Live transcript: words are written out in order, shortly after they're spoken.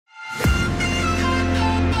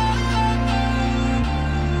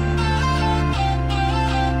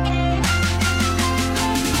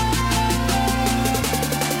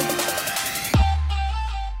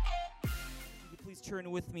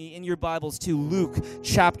Bibles to Luke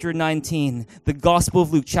chapter 19, the Gospel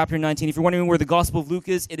of Luke chapter 19. If you're wondering where the Gospel of Luke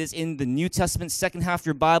is, it is in the New Testament, second half of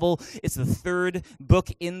your Bible. It's the third book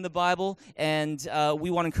in the Bible, and we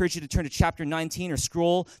want to encourage you to turn to chapter 19 or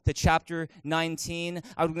scroll to chapter 19.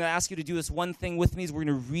 I'm going to ask you to do this one thing with me. Is we're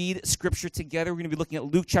going to read Scripture together. We're going to be looking at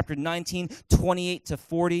Luke chapter 19, 28 to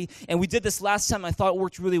 40, and we did this last time. I thought it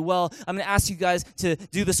worked really well. I'm going to ask you guys to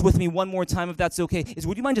do this with me one more time, if that's okay.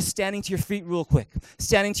 Would you mind just standing to your feet real quick?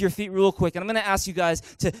 Standing to your feet real quick. And I'm going to ask you guys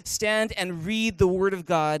to stand and read the Word of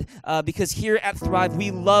God because here at Thrive,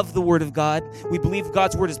 we love the Word of God. We believe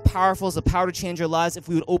God's Word is powerful, as a power to change our lives. If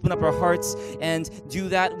we would open up our hearts and do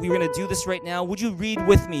that, we're going to do this right now. Would you read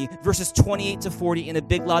with me verses 28 to 40 in a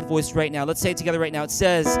big, loud voice right now? Let's say it together right now. It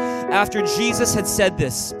says, "After Jesus had said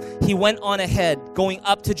this, he went on ahead, going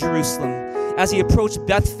up to Jerusalem. As he approached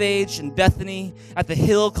Bethphage and Bethany at the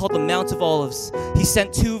hill called the Mount of Olives, he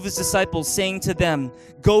sent two of his disciples, saying to them,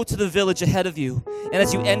 'Go to the village ahead of you, and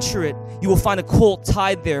as you enter it, you will find a colt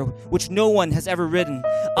tied there, which no one has ever ridden.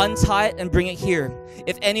 Untie it and bring it here.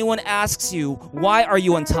 If anyone asks you, why are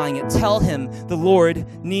you untying it? Tell him the Lord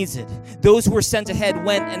needs it.' Those who were sent ahead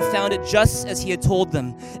went and found it just as he had told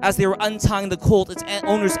them. As they were untying the colt, its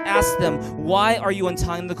owners asked them, 'Why are you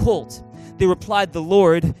untying the colt?' They replied, 'The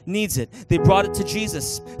Lord needs it.' They brought it to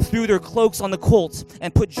Jesus, threw their cloaks on the colt,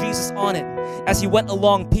 and put Jesus on it. As he went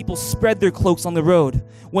along, people spread their cloaks on the road.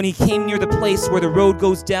 When he came near the place where the road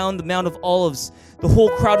goes down the Mount of Olives, the whole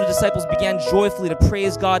crowd of disciples began joyfully to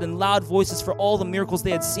praise God in loud voices for all the miracles they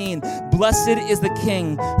had seen. 'Blessed is the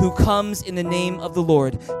King who comes in the name of the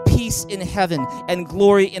Lord. Peace in heaven and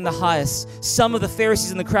glory in the highest.' Some of the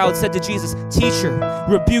Pharisees in the crowd said to Jesus, 'Teacher,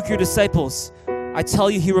 rebuke your disciples.' 'I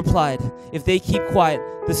tell you,' he replied, 'if they keep quiet,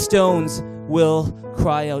 the stones will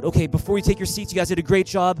cry out.'" Okay, before you take your seats, you guys did a great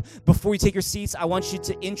job. Before you take your seats, I want you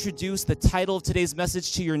to introduce the title of today's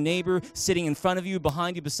message to your neighbor sitting in front of you,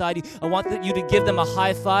 behind you, beside you. I want you to give them a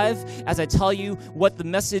high five as I tell you what the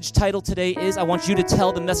message title today is. I want you to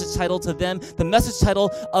tell the message title to them. The message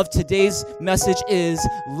title of today's message is,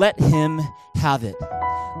 "Let Him Have It."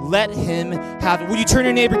 Let Him have it. Will you turn to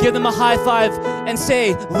your neighbor, give them a high five, and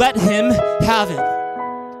say, "Let Him have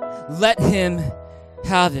it." Let Him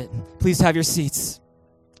have it. Please have your seats.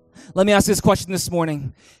 Let me ask this question this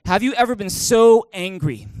morning. Have you ever been so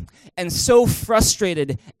angry and so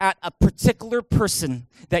frustrated at a particular person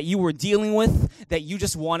that you were dealing with that you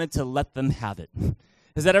just wanted to let them have it?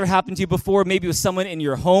 Has that ever happened to you before? Maybe it was someone in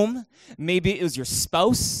your home. Maybe it was your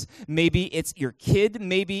spouse. Maybe it's your kid.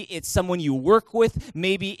 Maybe it's someone you work with.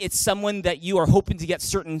 Maybe it's someone that you are hoping to get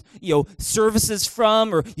certain, services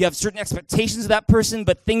from, or you have certain expectations of that person,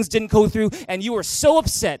 but things didn't go through, and you were so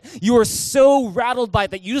upset. You were so rattled by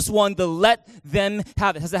it that you just wanted to let them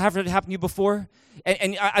have it. Has that ever happened to you before?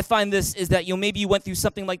 And I find this is that, maybe you went through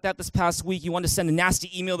something like that this past week. You wanted to send a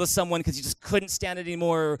nasty email to someone because you just couldn't stand it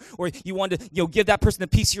anymore, or you wanted to, give that person a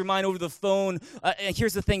piece of your mind over the phone. And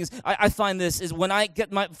here's the thing is, I find this is when I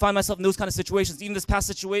find myself in those kind of situations, even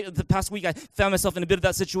the past week, I found myself in a bit of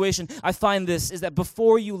that situation. I find this is that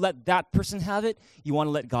before you let that person have it, you want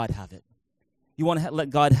to let God have it. You want to let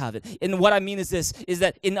God have it. And what I mean is this, is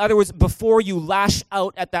that, in other words, before you lash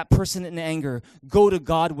out at that person in anger, go to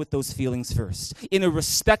God with those feelings first. In a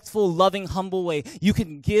respectful, loving, humble way, you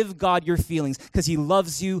can give God your feelings because He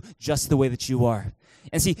loves you just the way that you are.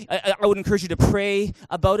 And see, I would encourage you to pray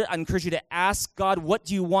about it. I encourage you to ask God, what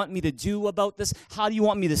do you want me to do about this? How do you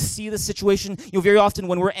want me to see the situation? Very often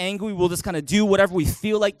when we're angry, we'll just kind of do whatever we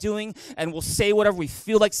feel like doing, and we'll say whatever we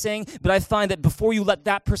feel like saying. But I find that before you let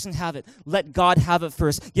that person have it, let God have it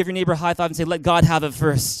first. Give your neighbor a high five and say, "Let God have it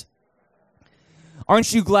first."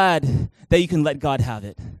 Aren't you glad that you can let God have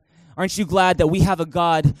it? Aren't you glad that we have a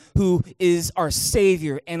God who is our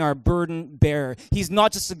Savior and our burden bearer? He's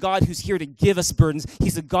not just a God who's here to give us burdens.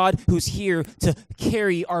 He's a God who's here to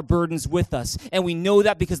carry our burdens with us. And we know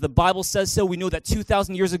that because the Bible says so. We know that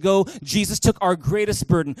 2,000 years ago, Jesus took our greatest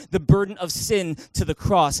burden, the burden of sin, to the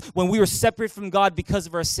cross. When we were separated from God because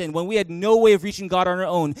of our sin, when we had no way of reaching God on our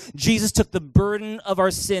own, Jesus took the burden of our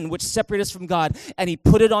sin, which separated us from God, and He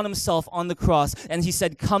put it on Himself on the cross. And He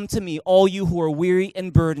said, "Come to me, all you who are weary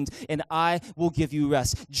and burdened, and I will give you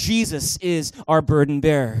rest." Jesus is our burden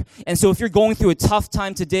bearer. And so if you're going through a tough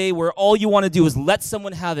time today where all you want to do is let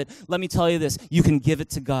someone have it, let me tell you this, you can give it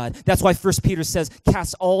to God. That's why 1 Peter says,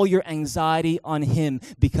 cast all your anxiety on Him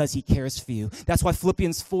because He cares for you. That's why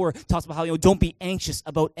Philippians 4 talks about how, don't be anxious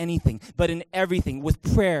about anything, but in everything, with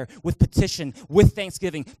prayer, with petition, with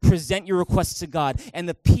thanksgiving, present your requests to God, and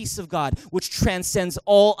the peace of God, which transcends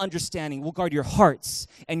all understanding, will guard your hearts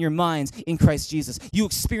and your minds in Christ Jesus. You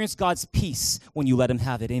experience God's peace when you let Him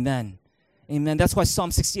have it. Amen. Amen. That's why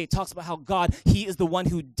Psalm 68 talks about how God, he is the one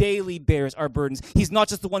who daily bears our burdens. He's not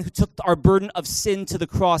just the one who took our burden of sin to the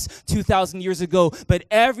cross 2,000 years ago, but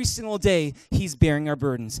every single day, he's bearing our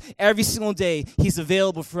burdens. Every single day, he's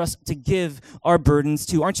available for us to give our burdens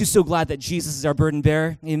to. Aren't you so glad that Jesus is our burden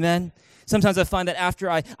bearer? Amen. Sometimes I find that after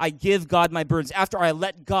I give God my burdens, after I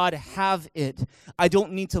let God have it, I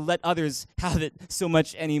don't need to let others have it so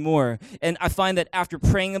much anymore. And I find that after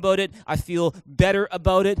praying about it, I feel better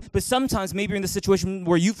about it. But sometimes maybe you're in the situation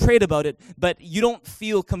where you've prayed about it, but you don't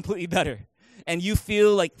feel completely better. And you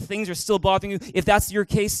feel like things are still bothering you. If that's your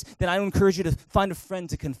case, then I encourage you to find a friend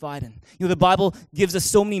to confide in. You know, the Bible gives us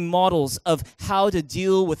so many models of how to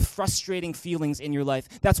deal with frustrating feelings in your life.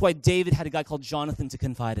 That's why David had a guy called Jonathan to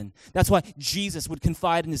confide in. That's why Jesus would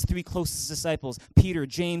confide in his three closest disciples, Peter,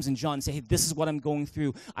 James, and John, and say, hey, this is what I'm going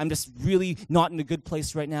through. I'm just really not in a good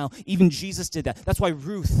place right now. Even Jesus did that. That's why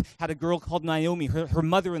Ruth had a girl called Naomi, her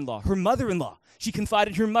mother-in-law. She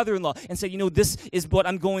confided in her mother-in-law and said, you know, this is what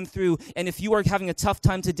I'm going through. And if you are having a tough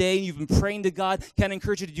time today and you've been praying to God, can I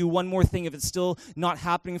encourage you to do one more thing if it's still not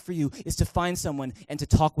happening for you, is to find someone and to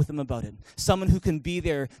talk with them about it. Someone who can be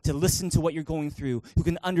there to listen to what you're going through, who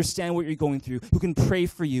can understand what you're going through, who can pray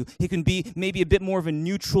for you. He can be maybe a bit more of a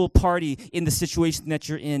neutral party in the situation that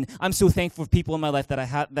you're in. I'm so thankful for people in my life that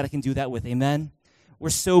I can do that with. Amen. We're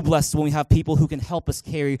so blessed when we have people who can help us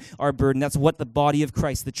carry our burden. That's what the body of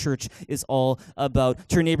Christ, the church, is all about. Turn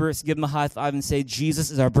to your neighbor, give him a high five, and say, Jesus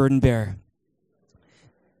is our burden bearer.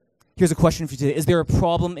 Here's a question for you today. Is there a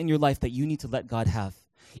problem in your life that you need to let God have?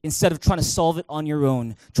 Instead of trying to solve it on your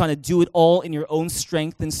own, trying to do it all in your own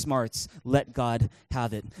strength and smarts, let God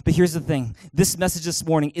have it. But here's the thing. This message this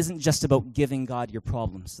morning isn't just about giving God your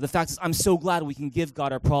problems. The fact is, I'm so glad we can give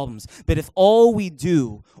God our problems. But if all we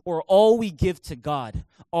do or all we give to God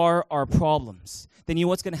are our problems, then you know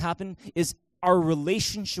what's going to happen is our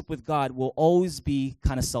relationship with God will always be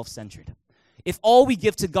kind of self-centered. If all we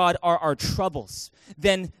give to God are our troubles,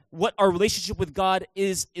 then what our relationship with God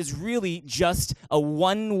is really just a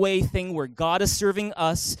one-way thing where God is serving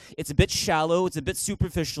us. It's a bit shallow, it's a bit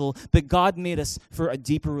superficial, but God made us for a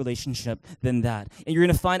deeper relationship than that. And you're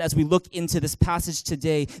going to find as we look into this passage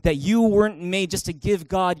today that you weren't made just to give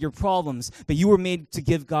God your problems, but you were made to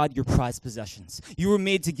give God your prized possessions. You were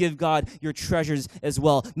made to give God your treasures as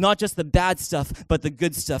well. Not just the bad stuff, but the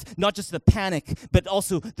good stuff. Not just the panic, but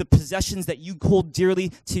also the possessions that you hold dearly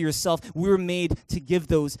to yourself. We were made to give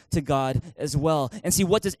those to God as well. And see,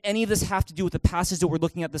 what does any of this have to do with the passage that we're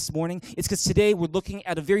looking at this morning? It's because today we're looking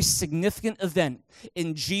at a very significant event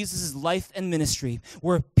in Jesus' life and ministry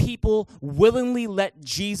where people willingly let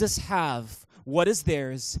Jesus have what is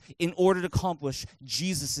theirs in order to accomplish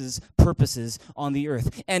Jesus' purposes on the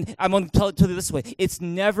earth. And I'm going to tell it to you this way. It's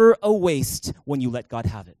never a waste when you let God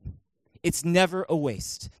have it. It's never a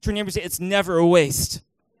waste. Turn to your neighbor and say, it's never a waste.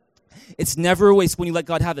 It's never a waste when you let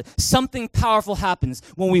God have it. Something powerful happens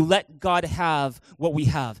when we let God have what we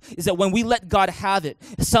have. Is that when we let God have it,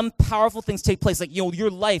 some powerful things take place. Like, your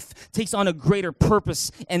life takes on a greater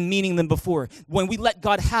purpose and meaning than before. When we let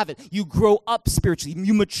God have it, you grow up spiritually.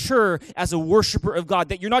 You mature as a worshiper of God.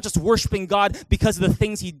 That you're not just worshiping God because of the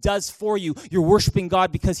things he does for you. You're worshiping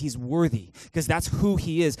God because he's worthy. Because that's who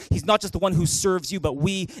he is. He's not just the one who serves you, but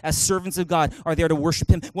we as servants of God are there to worship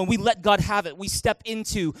him. When we let God have it, we step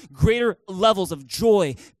into greater levels of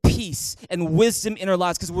joy, peace, and wisdom in our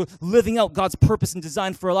lives because we're living out God's purpose and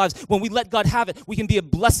design for our lives. When we let God have it, we can be a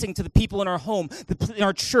blessing to the people in our home, in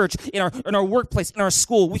our church, in our workplace, in our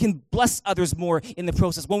school. We can bless others more in the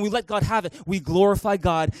process. When we let God have it, we glorify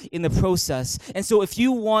God in the process. And so if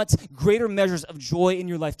you want greater measures of joy in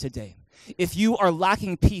your life today, if you are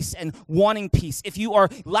lacking peace and wanting peace, if you are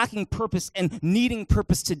lacking purpose and needing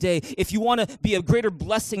purpose today, if you want to be a greater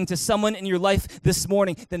blessing to someone in your life this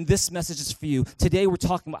morning, then this message is for you. Today we're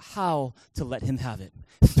talking about how to let him have it.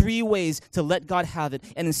 3 ways to let God have it,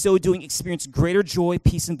 and in so doing, experience greater joy,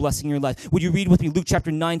 peace, and blessing in your life. Would you read with me Luke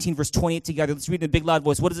chapter 19, verse 28 together? Let's read in a big, loud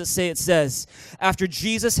voice. What does it say? It says, after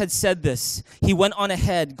Jesus had said this, he went on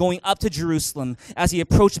ahead, going up to Jerusalem. As he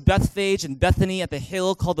approached Bethphage and Bethany at the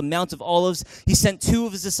hill called the Mount of Olives, he sent 2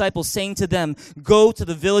 of his disciples, saying to them, go to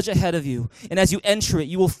the village ahead of you, and as you enter it,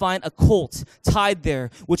 you will find a colt tied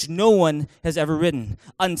there, which no one has ever ridden.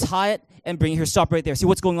 Untie it and bring it here. Stop right there. See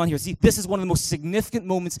what's going on here. See, this is one of the most significant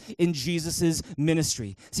moments in Jesus'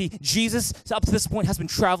 ministry. See, Jesus, up to this point, has been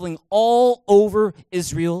traveling all over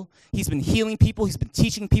Israel. He's been healing people. He's been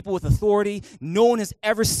teaching people with authority. No one has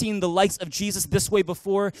ever seen the likes of Jesus this way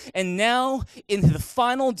before. And now, in the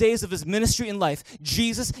final days of his ministry in life,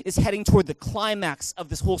 Jesus is heading toward the climax of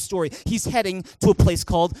this whole story. He's heading to a place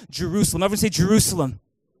called Jerusalem. Everyone say Jerusalem.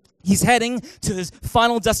 He's heading to his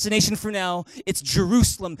final destination for now. It's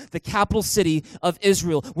Jerusalem, the capital city of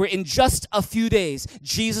Israel, where in just a few days,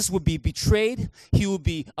 Jesus would be betrayed. He will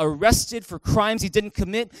be arrested for crimes he didn't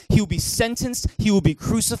commit. He will be sentenced. He will be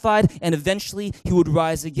crucified, and eventually he would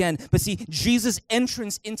rise again. But see, Jesus'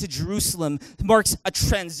 entrance into Jerusalem marks a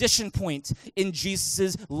transition point in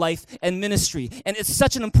Jesus' life and ministry. And it's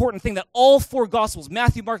such an important thing that all four Gospels,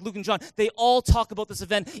 Matthew, Mark, Luke, and John, they all talk about this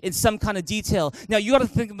event in some kind of detail. Now, you got to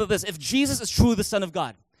think about this. If Jesus is truly the Son of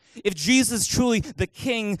God, if Jesus is truly the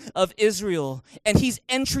King of Israel, and he's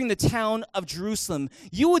entering the town of Jerusalem,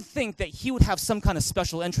 you would think that he would have some kind of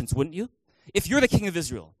special entrance, wouldn't you? If you're the King of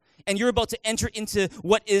Israel, and you're about to enter into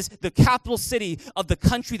what is the capital city of the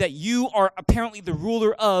country that you are apparently the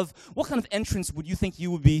ruler of, what kind of entrance would you think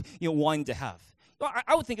you would be wanting to have? Well,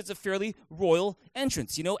 I would think it's a fairly royal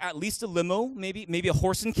entrance, at least a limo, maybe a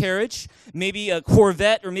horse and carriage, maybe a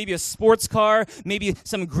Corvette or maybe a sports car, maybe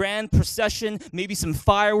some grand procession, maybe some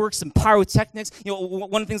fireworks, some pyrotechnics.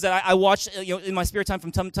 One of the things that I watch, in my spare time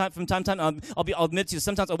from time to time, I'll admit to you,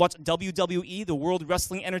 sometimes I watch WWE, the World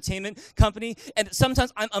Wrestling Entertainment Company, and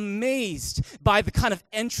sometimes I'm amazed by the kind of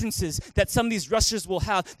entrances that some of these wrestlers will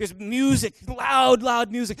have. There's music,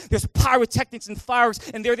 loud music. There's pyrotechnics and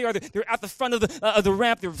fireworks, and there they are. They're at the front of the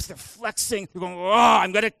ramp. They're flexing. They're going,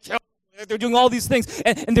 I'm going to kill. They're doing all these things,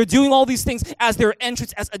 and they're doing all these things as their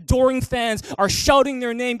entrance, as adoring fans are shouting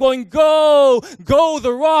their name, going, go,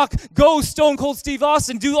 The Rock, go, Stone Cold Steve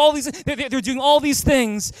Austin, do all these. They're doing all these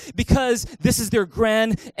things because this is their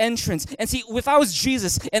grand entrance. And see, if I was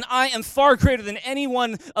Jesus, and I am far greater than any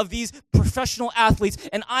one of these professional athletes,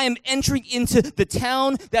 and I am entering into the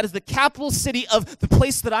town that is the capital city of the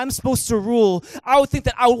place that I'm supposed to rule, I would think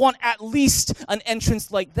that I would want at least an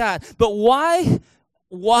entrance like that. But why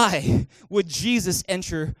would Jesus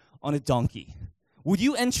enter on a donkey? Would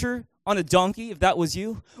you enter on a donkey if that was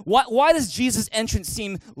you? Why does Jesus' entrance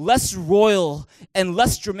seem less royal and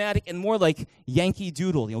less dramatic and more like Yankee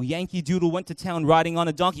Doodle? Yankee Doodle went to town riding on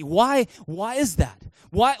a donkey. Why is that?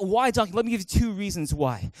 Why donkey? Let me give you two reasons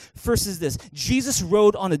why. First is this. Jesus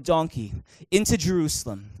rode on a donkey into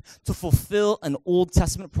Jerusalem to fulfill an Old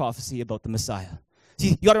Testament prophecy about the Messiah.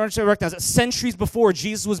 See, you got to recognize that centuries before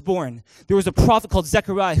Jesus was born, there was a prophet called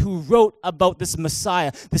Zechariah who wrote about this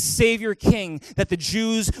Messiah, the Savior King that the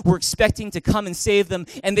Jews were expecting to come and save them.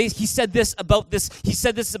 And he said this about this. He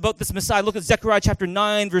said this about this Messiah. Look at Zechariah chapter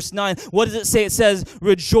 9, verse 9. What does it say? It says,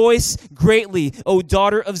 "Rejoice greatly, O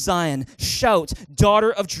daughter of Zion. Shout,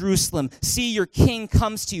 daughter of Jerusalem. See, your King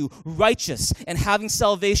comes to you, righteous and having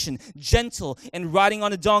salvation, gentle and riding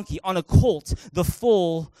on a donkey, on a colt, the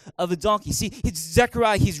foal of a donkey." See, Zechariah,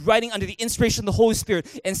 he's writing under the inspiration of the Holy Spirit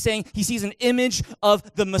and saying he sees an image of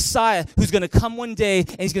the Messiah who's going to come one day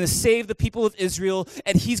and he's going to save the people of Israel,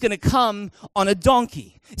 and he's going to come on a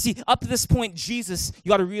donkey. See, up to this point, Jesus, you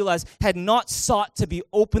got to realize, had not sought to be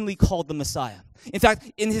openly called the Messiah. In fact,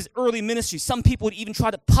 in his early ministry, some people would even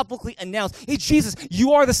try to publicly announce, "Hey, Jesus,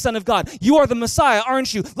 you are the Son of God. You are the Messiah,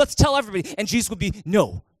 aren't you? Let's tell everybody." And Jesus would be,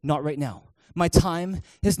 "No, not right now. My time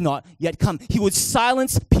has not yet come." He would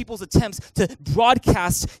silence people's attempts to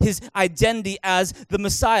broadcast his identity as the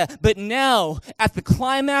Messiah. But now, at the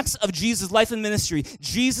climax of Jesus' life and ministry,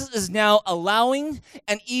 Jesus is now allowing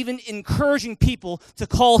and even encouraging people to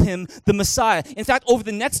call him the Messiah. In fact, over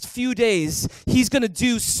the next few days, he's going to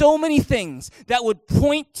do so many things that would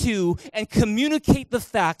point to and communicate the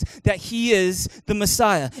fact that he is the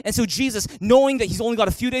Messiah. And so Jesus, knowing that he's only got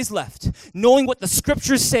a few days left, knowing what the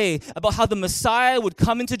scriptures say about how the Messiah would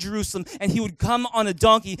come into Jerusalem and he would come on a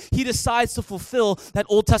donkey, he decides to fulfill that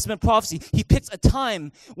Old Testament prophecy. He picks a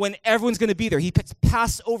time when everyone's going to be there. He picks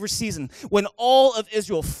Passover season, when all of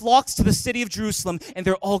Israel flocks to the city of Jerusalem and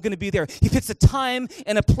they're all going to be there. He picks a time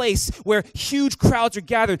and a place where huge crowds are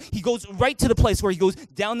gathered. He goes right to the place where he goes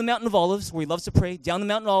down the Mountain of Olives, where he loves to pray, down the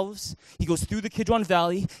Mountain of Olives. He goes through the Kidron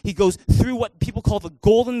Valley. He goes through what people call the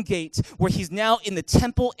Golden Gate, where he's now in the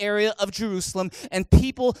temple area of Jerusalem, and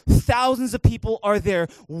people, thousands of people are there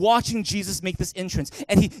watching Jesus make this entrance.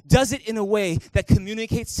 And he does it in a way that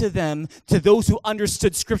communicates to them, to those who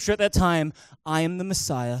understood Scripture at that time, "I am the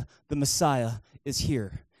Messiah is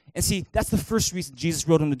here." And see, that's the first reason Jesus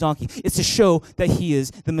rode on a donkey. It's to show that he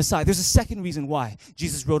is the Messiah. There's a second reason why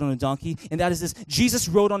Jesus rode on a donkey, and that is this. Jesus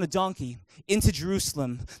rode on a donkey into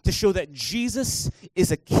Jerusalem to show that Jesus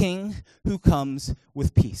is a king who comes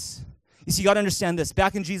with peace. You see, you got to understand this.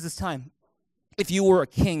 Back in Jesus' time, if you were a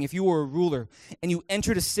king, if you were a ruler, and you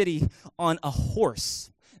entered a city on a horse,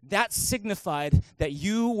 that signified that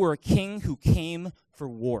you were a king who came for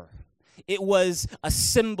war. It was a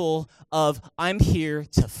symbol of, I'm here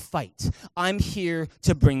to fight. I'm here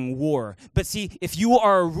to bring war. But see, if you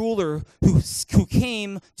are a ruler who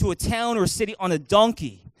came to a town or city on a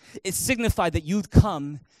donkey, it signified that you'd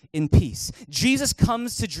come in peace. Jesus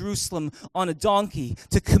comes to Jerusalem on a donkey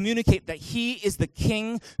to communicate that he is the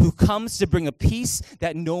king who comes to bring a peace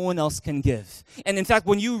that no one else can give. And in fact,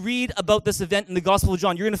 when you read about this event in the Gospel of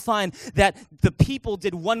John, you're going to find that the people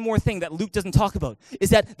did one more thing that Luke doesn't talk about, is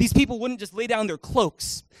that these people wouldn't just lay down their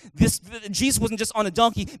cloaks. Jesus wasn't just on a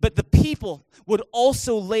donkey, but the people would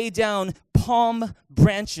also lay down palm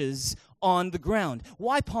branches on the ground.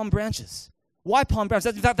 Why palm branches? Why palm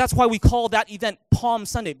branches? That's why we call that event Palm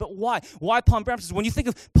Sunday. But why? Why palm branches? When you think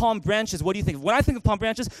of palm branches, what do you think of? When I think of palm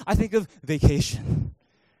branches, I think of vacation.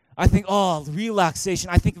 I think,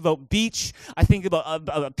 relaxation. I think about beach. I think about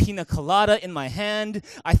a pina colada in my hand.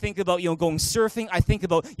 I think about, going surfing. I think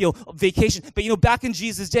about, vacation. But, back in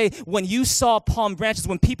Jesus' day, when you saw palm branches,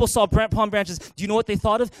 when people saw palm branches, do you know what they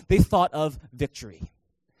thought of? They thought of victory.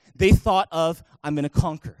 They thought of, I'm going to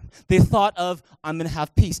conquer. They thought of, I'm going to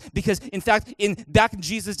have peace. Because, in fact, back in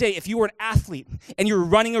Jesus' day, if you were an athlete and you're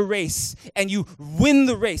running a race and you win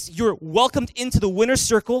the race, you're welcomed into the winner's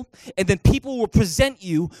circle, and then people will present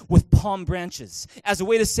you with palm branches as a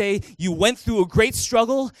way to say, you went through a great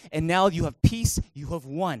struggle, and now you have peace, you have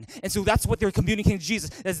won. And so that's what they're communicating to Jesus,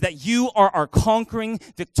 is that you are our conquering,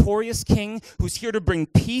 victorious king who's here to bring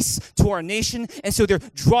peace to our nation. And so they're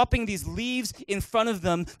dropping these leaves in front of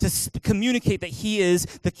them to communicate that he is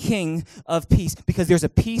the king of peace, because there's a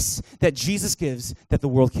peace that Jesus gives that the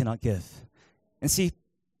world cannot give. And see,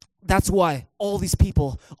 that's why all these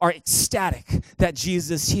people are ecstatic that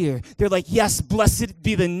Jesus is here. They're like, yes, blessed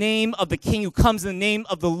be the name of the King who comes in the name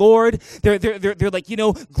of the Lord. They're like,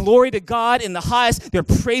 glory to God in the highest. They're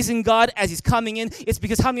praising God as he's coming in. It's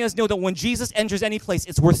because how many of us know that when Jesus enters any place,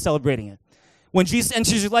 it's worth celebrating it? When Jesus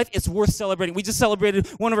enters your life, it's worth celebrating. We just celebrated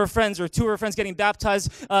one of our friends or two of our friends getting baptized,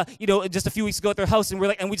 just a few weeks ago at their house, and we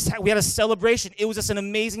had a celebration. It was just an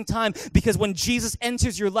amazing time, because when Jesus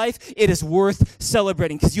enters your life, it is worth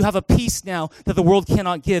celebrating, because you have a peace now that the world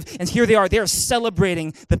cannot give. And here they are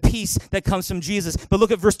celebrating the peace that comes from Jesus. But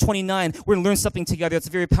look at verse 29. We're going to learn something together that's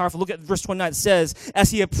very powerful. Look at verse 29. It says,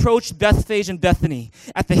 as he approached Bethphage and Bethany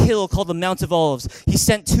at the hill called the Mount of Olives, he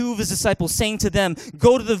sent two of his disciples, saying to them,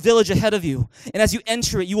 go to the village ahead of you. And as you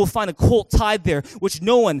enter it, you will find a colt tied there, which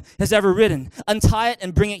no one has ever ridden. Untie it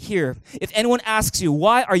and bring it here. If anyone asks you,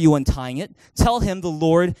 why are you untying it? Tell him the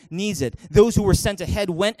Lord needs it. Those who were sent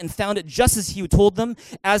ahead went and found it just as he told them.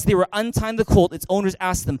 As they were untying the colt, its owners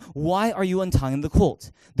asked them, why are you untying the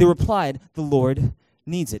colt? They replied, the Lord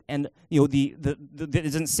needs it. And, it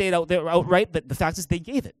doesn't say it out there outright, but the fact is they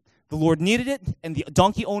gave it. The Lord needed it, and the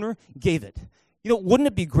donkey owner gave it. Wouldn't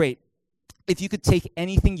it be great if you could take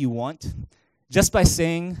anything you want just by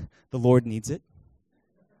saying, the Lord needs it?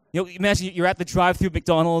 Imagine you're at the drive-thru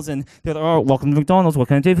McDonald's, and they're like, oh, welcome to McDonald's. What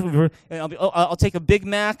can I do for you? And I'll take a Big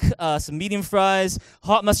Mac, some medium fries,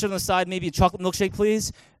 hot mustard on the side, maybe a chocolate milkshake,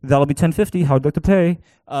 please. That'll be $10.50. How would you like to pay?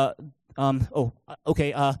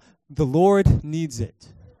 Okay, the Lord needs it.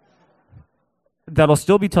 That'll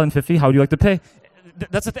still be $10.50. How would you like to pay?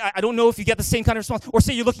 That's the thing. I don't know if you get the same kind of response. Or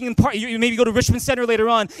say you're looking in you maybe go to Richmond Center later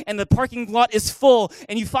on, and the parking lot is full,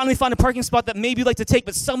 and you finally find a parking spot that maybe you'd like to take,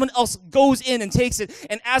 but someone else goes in and takes it.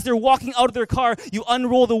 And as they're walking out of their car, you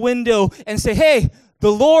unroll the window and say, hey,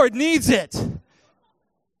 the Lord needs it.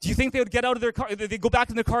 Do you think they would get out of their car? They go back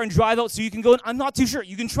in their car and drive out so you can go in? I'm not too sure.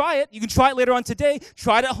 You can try it. You can try it later on today.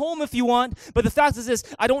 Try it at home if you want. But the fact is this,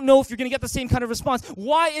 I don't know if you're going to get the same kind of response.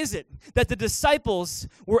 Why is it that the disciples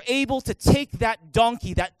were able to take that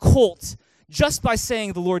donkey, that colt, just by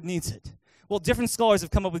saying the Lord needs it? Well, different scholars have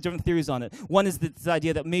come up with different theories on it. One is this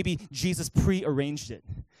idea that maybe Jesus pre-arranged it.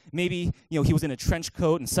 Maybe, he was in a trench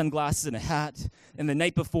coat and sunglasses and a hat, and the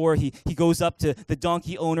night before, he goes up to the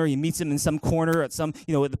donkey owner. He meets him in some corner at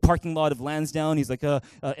at the parking lot of Lansdowne. He's like,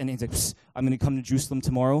 and he's like, I'm going to come to Jerusalem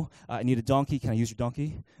tomorrow. I need a donkey. Can I use your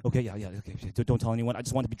donkey? Okay, yeah, okay. Don't tell anyone. I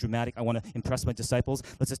just want to be dramatic. I want to impress my disciples.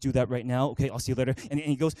 Let's just do that right now. Okay, I'll see you later. And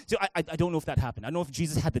he goes, so I don't know if that happened. I don't know if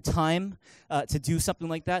Jesus had the time to do something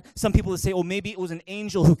like that. Some people would say, maybe it was an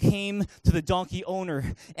angel who came to the donkey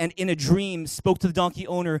owner and in a dream spoke to the donkey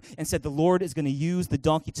owner and said, the Lord is going to use the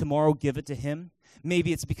donkey tomorrow, give it to him.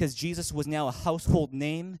 Maybe it's because Jesus was now a household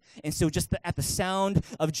name, and so just at the sound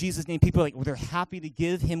of Jesus' name, people are like, they're happy to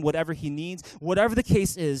give him whatever he needs. Whatever the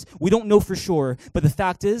case is, we don't know for sure, but the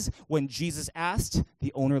fact is, when Jesus asked,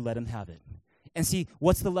 the owner let him have it. And see,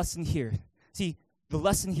 what's the lesson here? See, the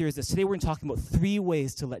lesson here is this. Today we're talking about 3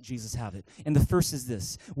 ways to let Jesus have it. And the first is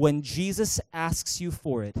this. When Jesus asks you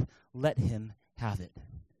for it, let him have it.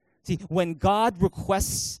 See, when God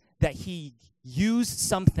requests that he use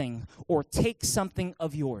something or take something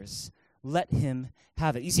of yours, let him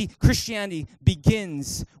have it. You see, Christianity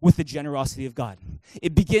begins with the generosity of God.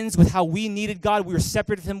 It begins with how we needed God. We were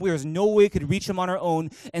separated from him. There was no way we could reach him on our own.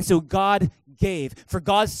 And so God gave. For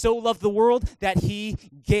God so loved the world that he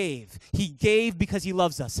gave. He gave because he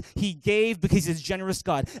loves us. He gave because he's a generous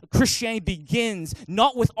God. Christianity begins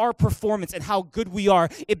not with our performance and how good we are.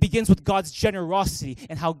 It begins with God's generosity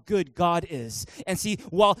and how good God is. And see,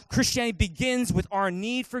 while Christianity begins with our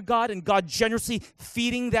need for God and God generously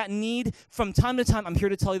feeding that need, from time to time, I'm here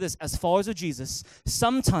to tell you this, as followers of Jesus,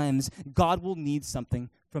 sometimes God will need something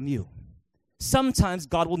from you. Sometimes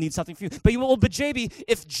God will need something from you. But JB,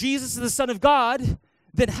 if Jesus is the Son of God,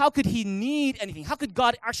 then how could he need anything? How could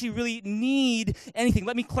God actually really need anything?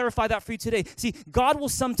 Let me clarify that for you today. See, God will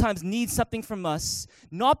sometimes need something from us,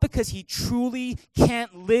 not because he truly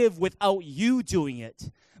can't live without you doing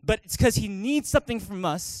it, but it's because he needs something from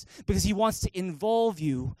us because he wants to involve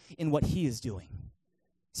you in what he is doing.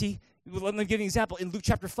 See, let me give you an example. In Luke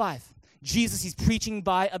chapter 5, Jesus, he's preaching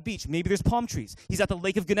by a beach. Maybe there's palm trees. He's at the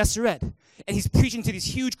lake of Gennesaret, and he's preaching to these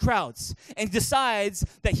huge crowds, and he decides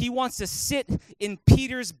that he wants to sit in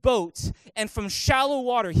Peter's boat, and from shallow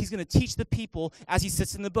water, he's going to teach the people as he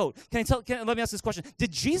sits in the boat. Let me ask this question.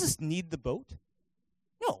 Did Jesus need the boat?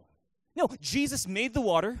 No, Jesus made the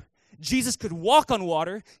water. Jesus could walk on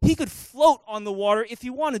water. He could float on the water if he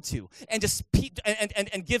wanted to, and just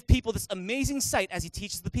and give people this amazing sight as he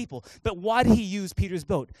teaches the people. But why did he use Peter's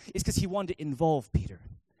boat? It's because he wanted to involve Peter.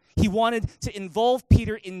 He wanted to involve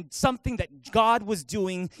Peter in something that God was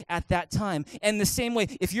doing at that time. And the same way,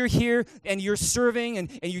 if you're here and you're serving and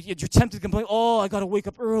you're tempted to complain, oh, I got to wake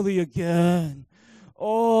up early again.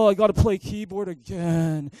 Oh, I got to play keyboard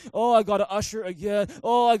again. Oh, I got to usher again.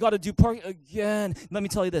 Oh, I got to do parking again. Let me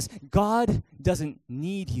tell you this. God doesn't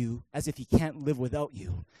need you as if he can't live without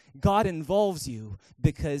you. God involves you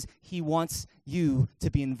because he wants you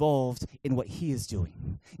to be involved in what he is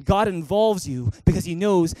doing. God involves you because he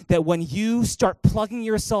knows that when you start plugging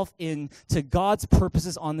yourself in to God's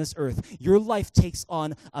purposes on this earth, your life takes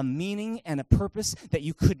on a meaning and a purpose that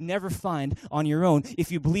you could never find on your own.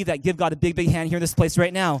 If you believe that, give God a big, big hand here in this place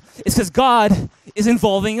right now. It's because God is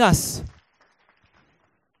involving us.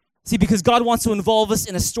 See, because God wants to involve us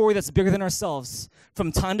in a story that's bigger than ourselves.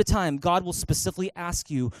 From time to time, God will specifically ask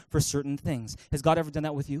you for certain things. Has God ever done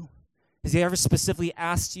that with you? Has he ever specifically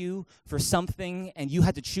asked you for something and you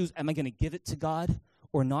had to choose, am I going to give it to God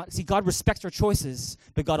or not? See, God respects our choices,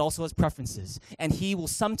 but God also has preferences. And he will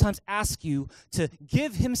sometimes ask you to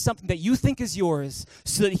give him something that you think is yours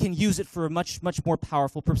so that he can use it for a much, much more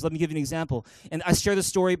powerful purpose. Let me give you an example. And I share this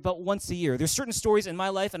story about once a year. There's certain stories in my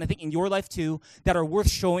life, and I think in your life too, that are worth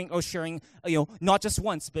showing or sharing, not just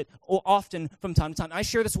once, but often from time to time. I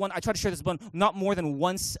share this one. I try to share this one not more than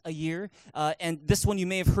once a year. And this one you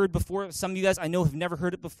may have heard before. Some of you guys I know have never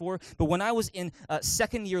heard it before. But when I was in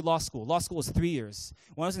second year law school was 3 years.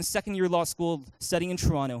 When I was in second year law school studying in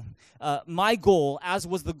Toronto, my goal, as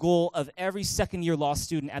was the goal of every second year law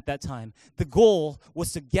student at that time, the goal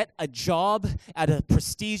was to get a job at a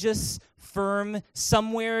prestigious firm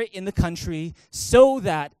somewhere in the country so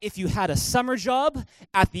that if you had a summer job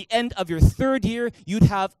at the end of your third year, you'd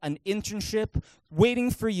have an internship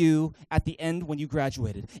waiting for you at the end when you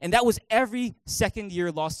graduated. And that was every second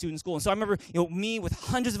year law student's goal. And so I remember, me with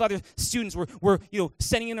hundreds of other students were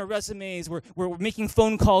sending in our resumes, we're making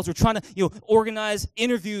phone calls, we're trying to, organize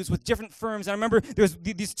interviews with different firms. And I remember there was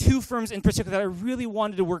these two firms in particular that I really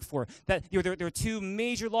wanted to work for. That there were two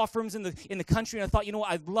major law firms in the country, and I thought,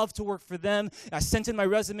 I'd love to work for them. I sent in my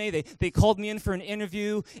resume. They called me in for an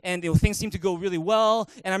interview, and things seemed to go really well.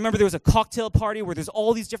 And I remember there was a cocktail party where there's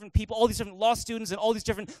all these different people, all these different law students, and all these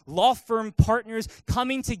different law firm partners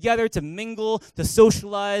coming together to mingle, to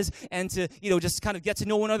socialize, and to just kind of get to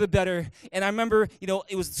know one another better. And I remember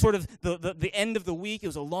it was sort of the end of the week. It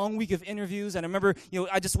was a long week of interviews, and I remember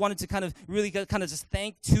I just wanted to kind of really just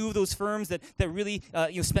thank two of those firms that really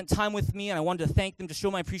spent time with me, and I wanted to thank them to show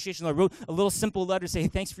my appreciation. I wrote a little simple letter to say, hey,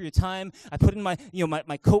 thanks for your time. I put it in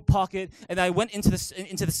my coat pocket, and I went into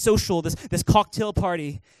the social, this cocktail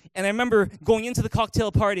party. And I remember going into the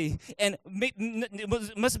cocktail party, and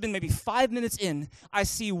it must have been maybe 5 minutes in, I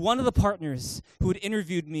see one of the partners who had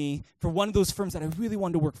interviewed me for one of those firms that I really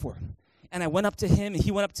wanted to work for. And I went up to him, and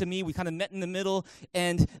he went up to me. We kind of met in the middle,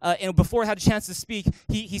 and before I had a chance to speak,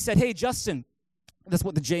 he said, hey, Justin. That's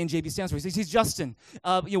what the J and JB stands for. He says, he's Justin.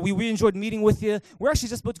 We really enjoyed meeting with you. We're actually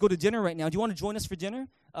just about to go to dinner right now. Do you want to join us for dinner?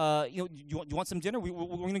 You want some dinner? We're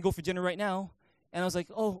going to go for dinner right now. And I was like,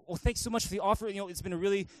 oh, well, thanks so much for the offer. It's been a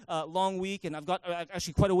really long week, and I've got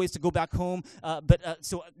actually quite a ways to go back home.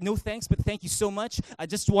 So no thanks, but thank you so much. I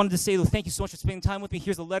just wanted to say, thank you so much for spending time with me.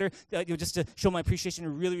 Here's a letter, just to show my appreciation. I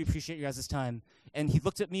really appreciate you guys' time. And he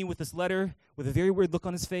looked at me with this letter with a very weird look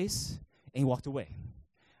on his face, and he walked away.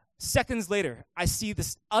 Seconds later, I see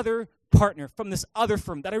this other partner from this other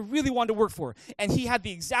firm that I really wanted to work for, and he had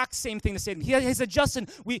the exact same thing to say to me. He said, Justin,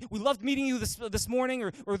 we loved meeting you this morning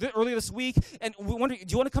or earlier this week, and we wonder, do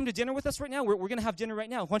you want to come to dinner with us right now? We're going to have dinner right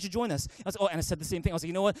now. Why don't you join us? And I said the same thing. I was like,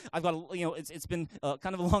 you know what? I've got it's been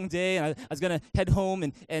kind of a long day, and I was going to head home,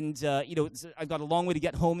 and I've got a long way to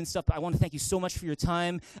get home and stuff. But I want to thank you so much for your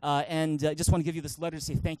time, and just want to give you this letter to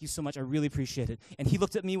say thank you so much. I really appreciate it. And he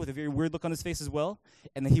looked at me with a very weird look on his face as well,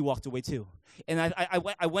 and then he walked away too. And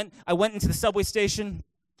I went into the subway station.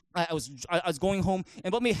 I was going home, and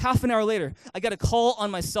about maybe half an hour later, I got a call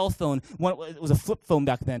on my cell phone. It was a flip phone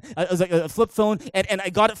back then. It was like a flip phone, and I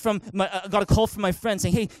got a call from my friend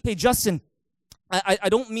saying, "Hey, Justin, I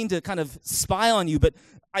don't mean to kind of spy on you, but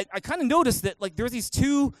I kind of noticed that like there were these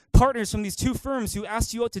two partners from these two firms who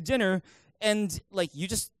asked you out to dinner, and like you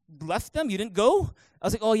just left them. You didn't go." I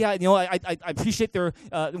was like, oh, yeah, I appreciate their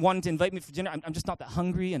wanting to invite me for dinner. I'm just not that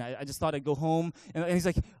hungry, and I just thought I'd go home. And he's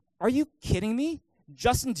like, are you kidding me?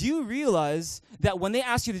 Justin, do you realize that when they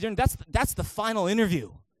ask you to dinner, that's the final interview?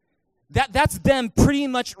 That's them pretty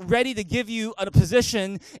much ready to give you a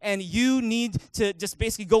position, and you need to just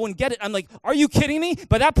basically go and get it. I'm like, are you kidding me?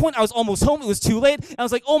 By that point, I was almost home. It was too late. And I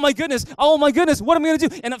was like, oh, my goodness, what am I going to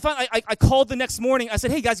do? And finally, I called the next morning. I said,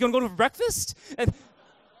 hey, guys, you want to go to breakfast?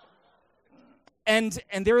 And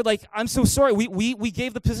they were like, I'm so sorry. We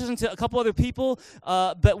gave the position to a couple other people,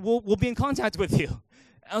 but we'll be in contact with you.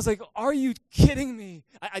 And I was like, are you kidding me?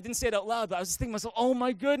 I didn't say it out loud, but I was just thinking to myself, oh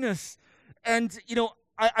my goodness. And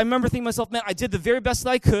I remember thinking to myself, man, I did the very best that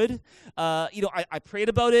I could. I prayed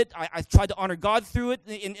about it. I tried to honor God through it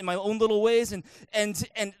in my own little ways,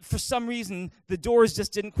 and for some reason the doors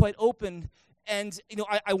just didn't quite open. And,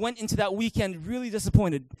 I went into that weekend really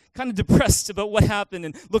disappointed, kind of depressed about what happened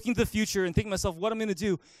and looking to the future and thinking to myself, what I'm going to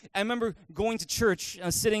do. I remember going to church,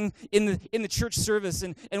 sitting in the church service,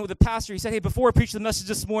 and with the pastor, he said, hey, before I preach the message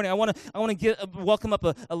this morning, I want to welcome up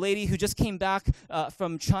a lady who just came back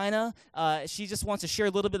from China. She just wants to share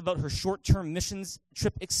a little bit about her short-term missions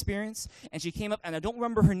trip experience. And she came up, and I don't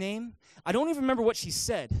remember her name. I don't even remember what she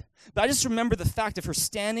said. But I just remember the fact of her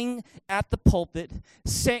standing at the pulpit,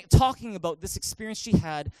 talking about this experience she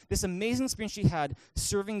had, this amazing experience she had,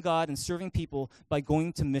 serving God and serving people by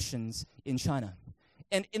going to missions in China.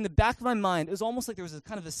 And in the back of my mind, it was almost like there was a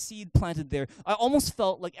kind of a seed planted there. I almost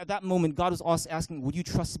felt like at that moment, God was also asking, would you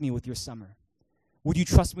trust me with your summer? Would you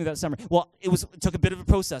trust me that summer? Well, it took a bit of a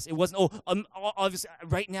process. It wasn't, obviously,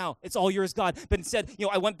 right now, it's all yours, God. But instead,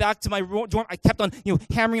 I went back to my dorm. I kept on,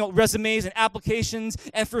 hammering out resumes and applications.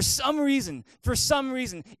 And for some reason,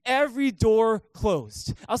 every door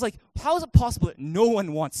closed. I was like, how is it possible that no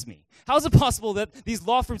one wants me? How is it possible that these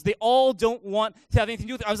law firms, they all don't want to have anything to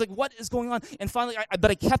do with it? I was like, what is going on? And finally,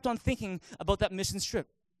 but I kept on thinking about that missions trip.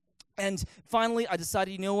 And finally, I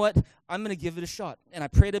decided, you know what? I'm going to give it a shot. And I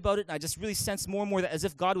prayed about it, and I just really sensed more and more that as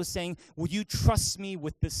if God was saying, would you trust me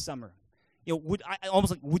with this summer?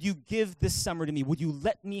 Would you give this summer to me? Would you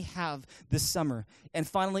let me have this summer? And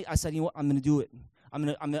finally, I said, you know what? I'm going to do it. I'm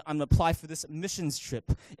gonna apply for this missions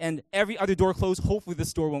trip. And every other door closed. Hopefully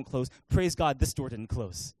this door won't close. Praise God, this door didn't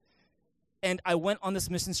close. And I went on this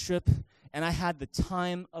missions trip, and I had the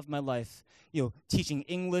time of my life, teaching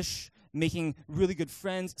English, making really good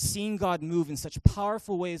friends, seeing God move in such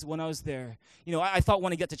powerful ways when I was there. I thought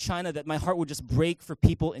when I get to China that my heart would just break for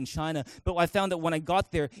people in China. But I found that when I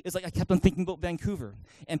got there, it's like I kept on thinking about Vancouver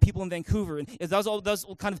and people in Vancouver. And that was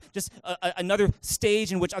kind of just another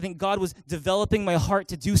stage in which I think God was developing my heart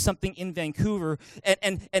to do something in Vancouver.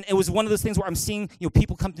 And it was one of those things where I'm seeing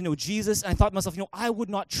people come to know Jesus. And I thought to myself, I would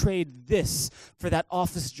not trade this for that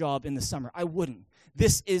office job in the summer. I wouldn't.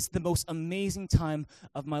 This is the most amazing time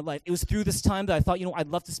of my life. It was through this time that I thought, I'd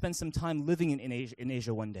love to spend some time living in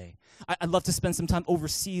Asia one day. I'd love to spend some time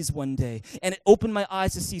overseas one day. And it opened my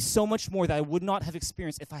eyes to see so much more that I would not have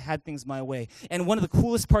experienced if I had things my way. And one of the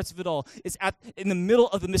coolest parts of it all is in the middle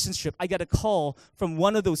of the missions trip, I got a call from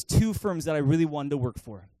one of those two firms that I really wanted to work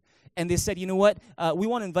for. And they said, you know what, we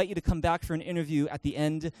want to invite you to come back for an interview at the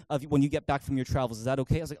end of when you get back from your travels. Is that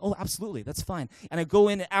okay? I was like, oh, absolutely, that's fine. And I go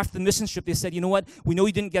in, and after the mission trip, they said, you know what, we know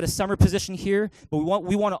you didn't get a summer position here, but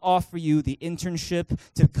we want to offer you the internship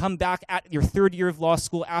to come back at your third year of law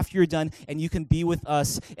school after you're done, and you can be with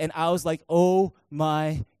us. And I was like, oh,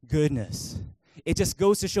 my goodness. It just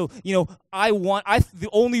goes to show, the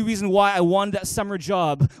only reason why I wanted that summer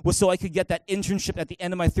job was so I could get that internship at the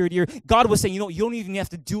end of my third year. God was saying, you don't even have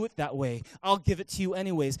to do it that way. I'll give it to you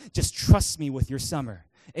anyways. Just trust me with your summer.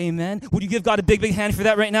 Amen. Would you give God a big, big hand for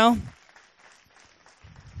that right now?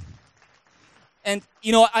 And,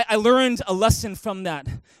 I learned a lesson from that,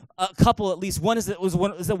 a couple at least. One is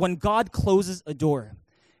that when God closes a door,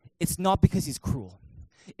 it's not because he's cruel.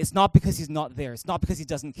 It's not because he's not there. It's not because he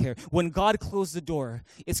doesn't care. When God closes the door,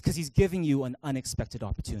 it's because he's giving you an unexpected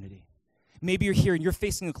opportunity. Maybe you're here and you're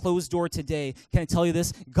facing a closed door today. Can I tell you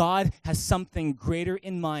this? God has something greater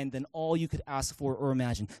in mind than all you could ask for or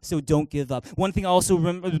imagine. So don't give up. One thing I also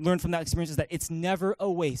learned from that experience is that it's never a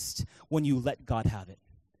waste when you let God have it.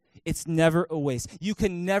 It's never a waste. You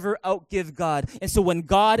can never outgive God. And so when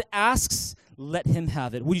God asks, let him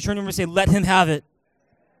have it. Would you turn to him and say, let him have it?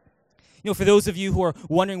 For those of you who are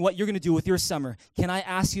wondering what you're going to do with your summer, can I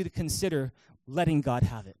ask you to consider letting God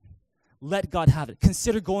have it? Let God have it.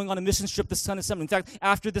 Consider going on a missions trip this Sunday. In fact,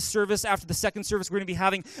 after the second service, we're going to be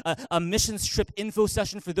having a missions trip info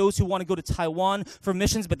session for those who want to go to Taiwan for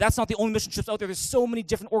missions. But that's not the only mission trips out there. There's so many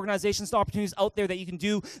different organizations and opportunities out there that you can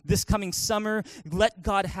do this coming summer. Let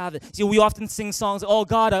God have it. See, we often sing songs, oh,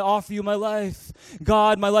 God, I offer you my life.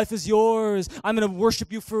 God, my life is yours. I'm going to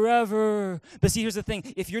worship you forever. But see, here's the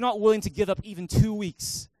thing. If you're not willing to give up even 2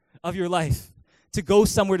 weeks of your life to go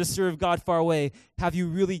somewhere to serve God far away, have you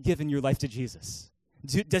really given your life to Jesus?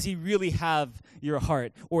 Does he really have your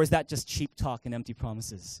heart? Or is that just cheap talk and empty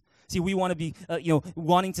promises? See, we want to be,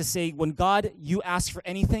 wanting to say, when God, you ask for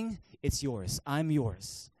anything, it's yours. I'm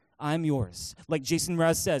yours. I'm yours. Like Jason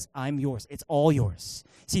Mraz says, I'm yours. It's all yours.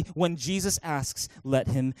 See, when Jesus asks, let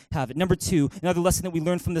him have it. Number 2, another lesson that we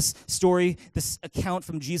learned from this story, this account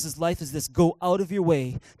from Jesus' life is this: go out of your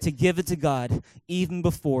way to give it to God even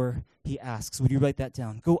before he asks. Would you write that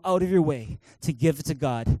down? Go out of your way to give it to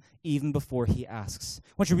God even before he asks.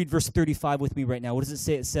 I want you to read verse 35 with me right now. What does it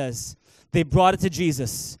say? It says, they brought it to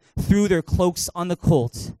Jesus, threw their cloaks on the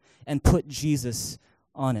colt, and put Jesus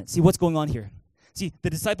on it. See, what's going on here? See, the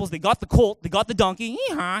disciples, they got the colt, they got the donkey,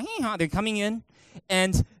 they're coming in,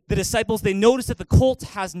 and the disciples, they notice that the colt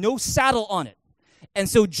has no saddle on it. And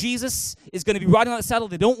so Jesus is going to be riding on the saddle.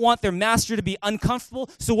 They don't want their master to be uncomfortable.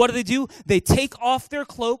 So what do? They take off their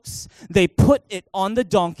cloaks, they put it on the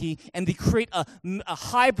donkey, and they create a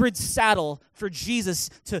hybrid saddle for Jesus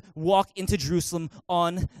to walk into Jerusalem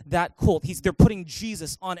on that colt. They're putting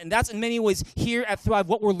Jesus on. And that's in many ways here at Thrive,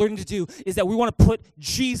 what we're learning to do is that we want to put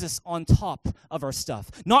Jesus on top of our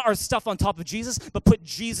stuff. Not our stuff on top of Jesus, but put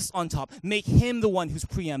Jesus on top. Make him the one who's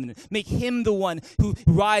preeminent. Make him the one who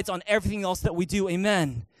rides on everything else that we do.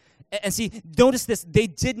 Amen. And see, notice this. They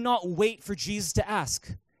did not wait for Jesus to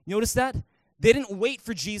ask. Notice that? They didn't wait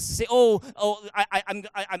for Jesus to say,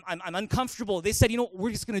 I'm uncomfortable. They said,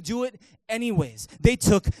 we're just going to do it anyways. They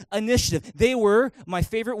took initiative. They were, my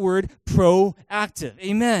favorite word, proactive.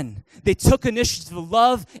 Amen. They took initiative to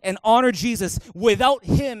love and honor Jesus without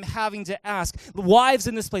him having to ask. Wives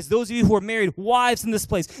in this place, those of you who are married, wives in this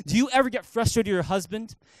place, do you ever get frustrated with your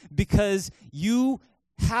husband because you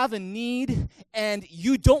have a need and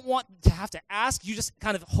you don't want to have to ask? You just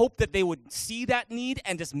kind of hope that they would see that need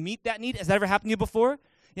and just meet that need. Has that ever happened to you before?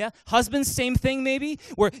 Yeah, husbands, same thing maybe,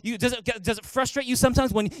 where does it frustrate you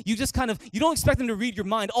sometimes when you just you don't expect them to read your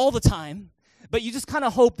mind all the time, but you just kind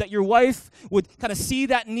of hope that your wife would kind of see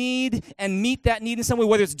that need and meet that need in some way,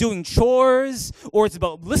 whether it's doing chores or it's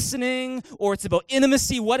about listening or it's about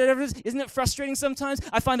intimacy, whatever it is. Isn't it frustrating sometimes?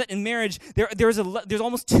 I find that in marriage, there's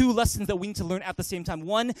almost 2 lessons that we need to learn at the same time.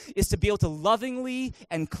 One is to be able to lovingly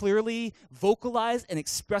and clearly vocalize and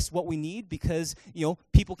express what we need because,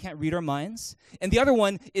 people can't read our minds. And the other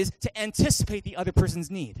one is to anticipate the other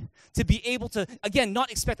person's need. To be able to, again,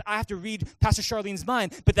 not expect that I have to read Pastor Charlene's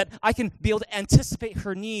mind, but that I can be able to anticipate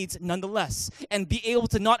her needs nonetheless, and be able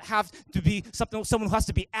to not have to be someone who has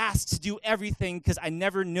to be asked to do everything because I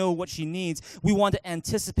never know what she needs. We want to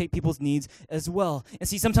anticipate people's needs as well. And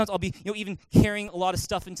see, sometimes I'll be even carrying a lot of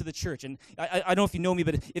stuff into the church. And I don't know if you know me,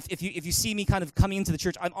 but if you see me kind of coming into the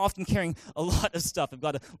church, I'm often carrying a lot of stuff. I've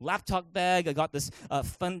got a laptop bag. I got this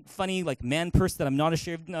funny like man purse that I'm not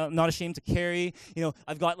ashamed to carry.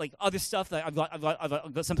 I've got like other stuff that I've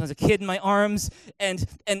got sometimes a kid in my arms, and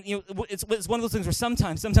it's one of those things where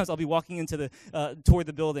sometimes I'll be walking into toward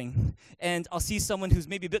the building, and I'll see someone who's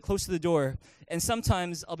maybe a bit close to the door, and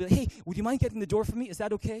sometimes I'll be like, hey, would you mind getting the door for me? Is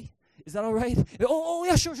that okay? Is that all right? Oh,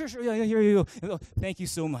 yeah, sure. Yeah, here you go. Thank you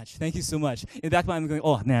so much. Thank you so much. In the back of my mind, I'm going,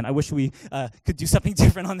 oh, man, I wish we could do something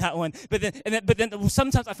different on that one. But then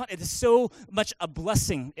sometimes I find it is so much a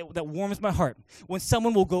blessing that warms my heart when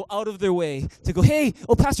someone will go out of their way to go, hey,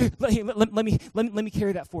 Pastor, let me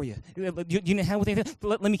carry that for you. Do you need a hand with anything?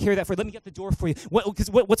 Let me carry that for you. Let me get the door for you.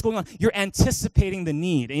 What's going on? You're anticipating the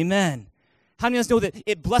need. Amen. How many of us know that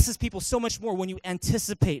it blesses people so much more when you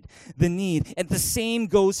anticipate the need? And the same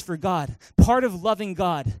goes for God. Part of loving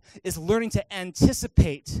God is learning to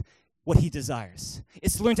anticipate what he desires.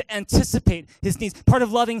 It's to learn to anticipate his needs. Part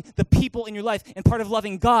of loving the people in your life and part of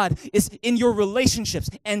loving God is in your relationships,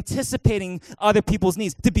 anticipating other people's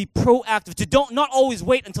needs, to be proactive, to not always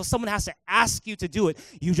wait until someone has to ask you to do it.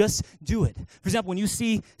 You just do it. For example, when you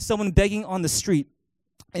see someone begging on the street,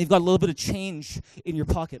 and you've got a little bit of change in your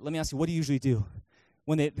pocket, let me ask you, what do you usually do?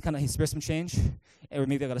 When they kind of, hey, spare some change, or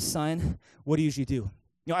maybe they got a sign, what do you usually do?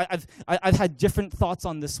 You know, I've had different thoughts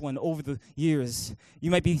on this one over the years.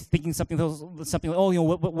 You might be thinking something like, oh, you know,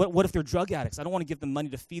 what if they're drug addicts? I don't want to give them money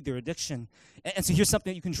to feed their addiction. And so here's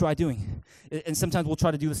something that you can try doing. And sometimes we'll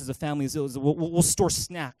try to do this as a family. We'll store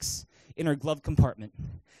snacks in our glove compartment.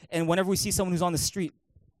 And whenever we see someone who's on the street,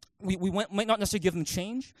 we might not necessarily give them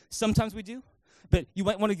change. Sometimes we do. But you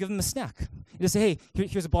might want to give them a snack. You just say, hey,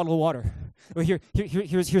 here's a bottle of water. Or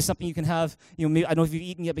here's something you can have. You know, maybe, I don't know if you've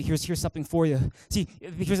eaten yet, but here's something for you. See,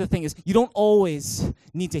 here's the thing is, you don't always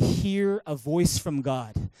need to hear a voice from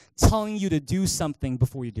God telling you to do something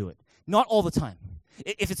before you do it. Not all the time.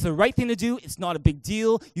 If it's the right thing to do, it's not a big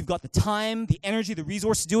deal. You've got the time, the energy, the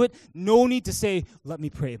resource to do it. No need to say, let me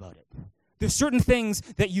pray about it. There's certain things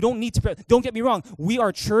that you don't need to pray. Don't get me wrong. We are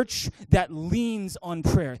a church that leans on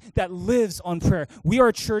prayer, that lives on prayer. We are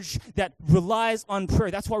a church that relies on prayer.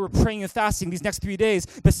 That's why we're praying and fasting these next 3 days.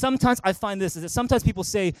 But sometimes I find this, is that sometimes people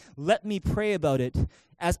say, let me pray about it,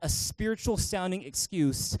 as a spiritual sounding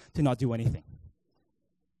excuse to not do anything.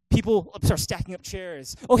 People start stacking up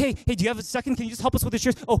chairs. Oh, hey, do you have a second? Can you just help us with the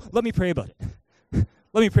chairs? Oh, let me pray about it.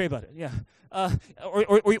 Let me pray about it. Yeah.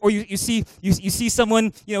 Or you see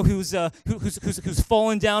someone, you know, who's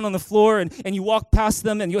fallen down on the floor, and you walk past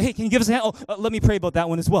them and you go, hey, can you give us a hand? Oh, let me pray about that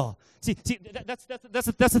one as well. See, that's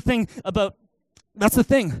the thing about. That's the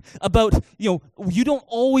thing about, you know, you don't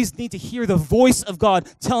always need to hear the voice of God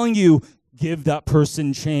telling you, give that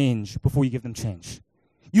person change before you give them change.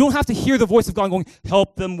 You don't have to hear the voice of God going,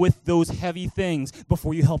 help them with those heavy things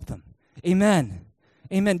before you help them. Amen.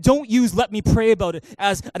 Amen. Don't use let me pray about it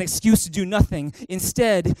as an excuse to do nothing.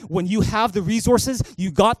 Instead, when you have the resources,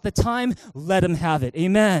 you got the time, let him have it.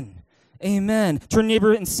 Amen. Amen. Turn to your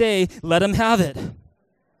neighbor and say, let him have it.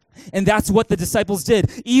 And that's what the disciples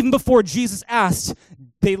did. Even before Jesus asked,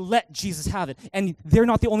 they let Jesus have it. And they're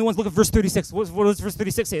not the only ones. Look at verse 36. What does verse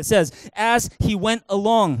 36 say? It says, as he went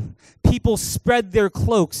along, people spread their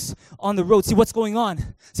cloaks on the road. See what's going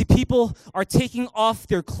on? See, people are taking off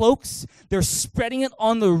their cloaks. They're spreading it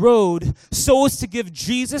on the road so as to give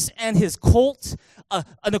Jesus and his colt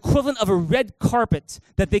an equivalent of a red carpet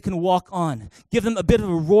that they can walk on. Give them a bit of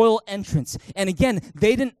a royal entrance. And again,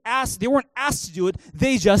 they weren't asked to do it.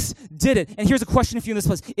 They just did it. And here's a question for you in this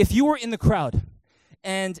place. If you were in the crowd,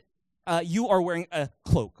 and you are wearing a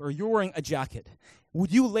cloak or you're wearing a jacket,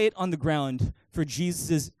 would you lay it on the ground for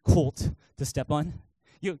Jesus' colt to step on?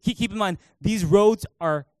 You know, keep in mind, these roads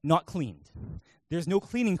are not cleaned. There's no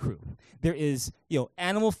cleaning crew. There is, you know,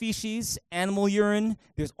 animal feces, animal urine.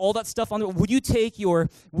 There's all that stuff on there. Would you take your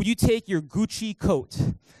Gucci coat?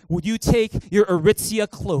 Would you take your Aritzia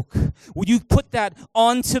cloak? Would you put that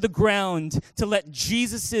onto the ground to let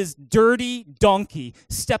Jesus' dirty donkey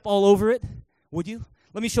step all over it? Would you?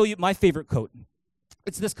 Let me show you my favorite coat.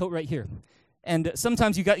 It's this coat right here. And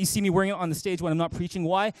sometimes you see me wearing it on the stage when I'm not preaching.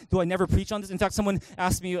 Why do I never preach on this? In fact, someone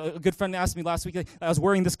asked me, a good friend asked me last week, I was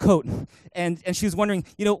wearing this coat. And she was wondering,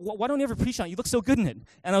 you know, why don't you ever preach on it? You look so good in it.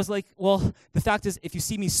 And I was like, well, the fact is, if you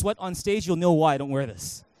see me sweat on stage, you'll know why I don't wear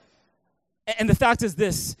this. And the fact is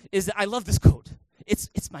this, is that I love this coat.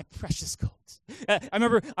 It's my precious coat. I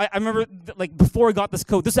remember like before I got this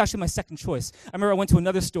coat, this is actually my second choice. I remember I went to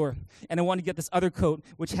another store and I wanted to get this other coat,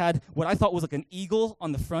 which had what I thought was like an eagle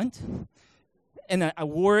on the front. And I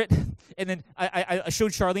wore it, and then I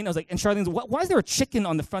showed Charlene. I was like, and Charlene's, why is there a chicken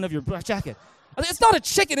on the front of your jacket? I was like, it's not a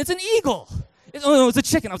chicken, it's an eagle. No, it's a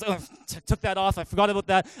chicken. I was like, took that off. I forgot about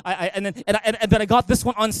that. And then I got this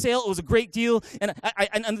one on sale. It was a great deal.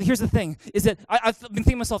 And here's the thing, is that I've been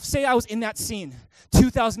thinking to myself, say I was in that scene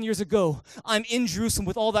 2,000 years ago. I'm in Jerusalem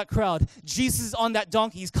with all that crowd. Jesus is on that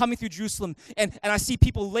donkey. He's coming through Jerusalem. And I see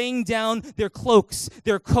people laying down their cloaks,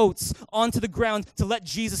 their coats onto the ground to let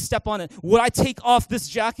Jesus step on it. Would I take off this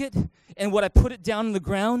jacket and would I put it down on the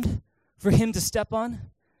ground? for him to step on?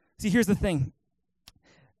 See, here's the thing.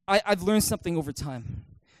 I've learned something over time,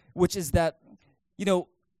 which is that,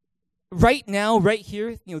 right now, right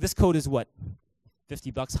here, this coat is what?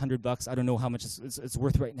 $50, $100, I don't know how much it's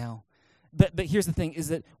worth right now. But here's the thing, is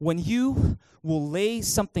that when you will lay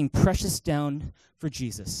something precious down for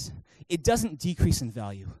Jesus, it doesn't decrease in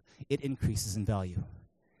value, it increases in value.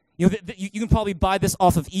 You can probably buy this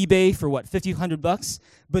off of eBay for what, $50, $100,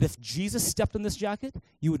 but if Jesus stepped on this jacket,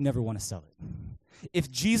 you would never want to sell it.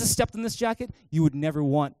 If Jesus stepped on this jacket, you would never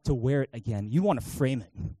want to wear it again. You want to frame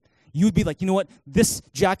it. You would be like, you know what? This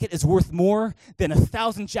jacket is worth more than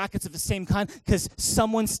 1,000 jackets of the same kind because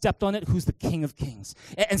someone stepped on it who's the King of Kings.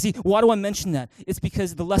 And see, why do I mention that? It's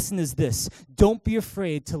because the lesson is this. Don't be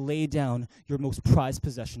afraid to lay down your most prized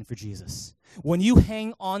possession for Jesus. When you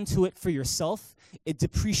hang on to it for yourself, it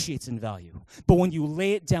depreciates in value. But when you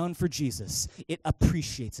lay it down for Jesus, it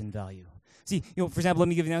appreciates in value. See, for example, let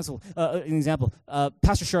me give you an example.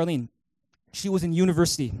 Pastor Charlene, she was in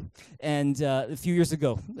university, and a few years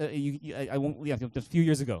ago, a few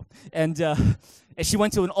years ago, and she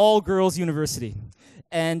went to an all-girls university.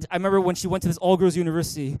 And I remember when she went to this all-girls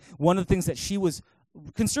university, one of the things that she was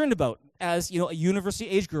concerned about as, a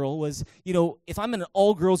university-age girl was, if I'm in an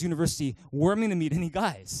all-girls university, where am I going to meet any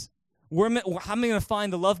guys? How am I going to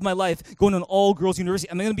find the love of my life going to an all-girls university?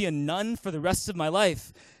 Am I going to be a nun for the rest of my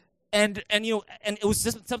life? And it was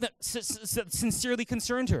just something that sincerely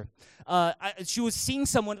concerned her. She was seeing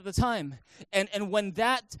someone at the time, and when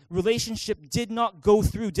that relationship did not go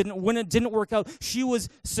through, when it didn't work out, she was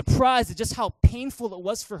surprised at just how painful it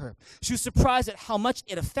was for her. She was surprised at how much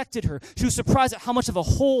it affected her. She was surprised at how much of a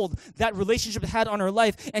hold that relationship had on her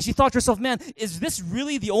life, and she thought to herself, man, is this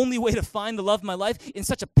really the only way to find the love of my life in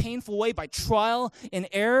such a painful way, by trial and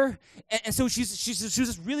error? And so she was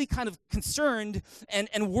just really kind of concerned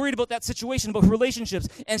and worried about that situation, about her relationships.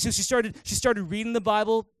 And so she started reading the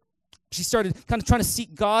Bible. She started kind of trying to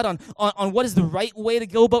seek God on what is the right way to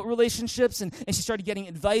go about relationships, and she started getting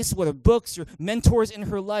advice, whether books or mentors in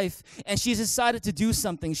her life, and she decided to do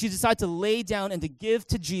something. She decided to lay down and to give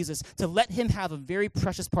to Jesus, to let him have a very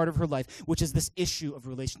precious part of her life, which is this issue of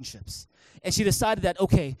relationships. And she decided that,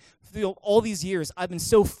 okay, all these years, I've been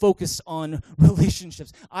so focused on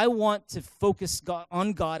relationships. I want to focus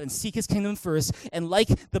on God and seek his kingdom first. And like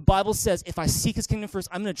the Bible says, if I seek his kingdom first,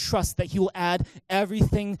 I'm going to trust that he will add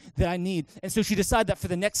everything that I need. And so she decided that for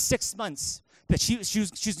the next 6 months, that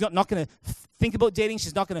she's not going to think about dating.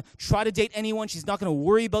 She's not going to try to date anyone. She's not going to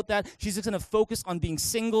worry about that. She's just going to focus on being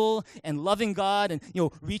single and loving God and,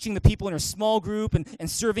 reaching the people in her small group and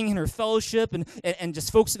serving in her fellowship and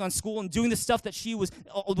just focusing on school and doing the stuff that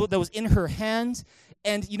that was in her hand.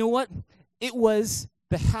 And you know what? It was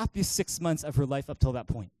the happiest 6 months of her life up till that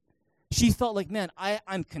point. She felt like, man,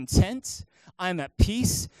 I'm content. I'm at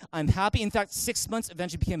peace. I'm happy. In fact, 6 months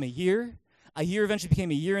eventually became a year. A year eventually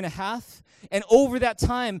became a year and a half. And over that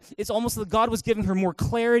time, it's almost like God was giving her more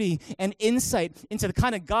clarity and insight into the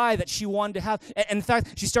kind of guy that she wanted to have. And in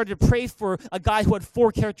fact, she started to pray for a guy who had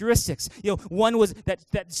 4 characteristics. One was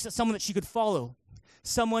that someone that she could follow,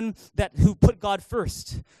 someone who put God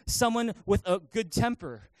first, someone with a good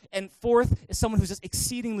temper, and fourth is someone who's just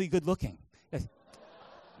exceedingly good looking.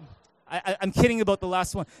 I'm kidding about the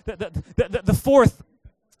last one. The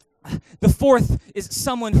fourth is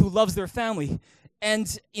someone who loves their family.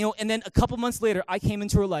 And then a couple months later, I came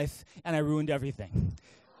into her life, and I ruined everything.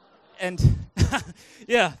 And,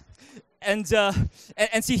 yeah. And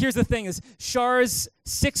see, here's the thing, is Char's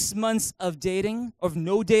 6 months of dating, of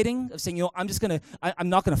no dating, of saying, I'm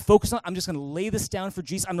not going to focus on it. I'm just going to lay this down for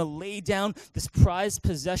Jesus. I'm going to lay down this prized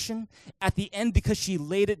possession. At the end, because she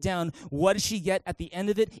laid it down, what did she get at the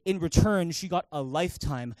end of it? In return, she got a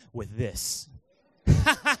lifetime with this.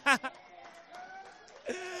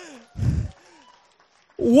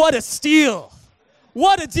 What a steal.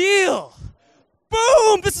 What a deal.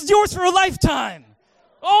 Boom, this is yours for a lifetime.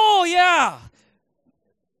 Oh, yeah.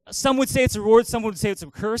 Some would say it's a reward, some would say it's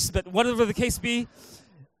a curse, but whatever the case be,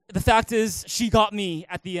 the fact is she got me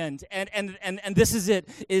at the end. And this is it.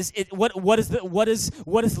 What is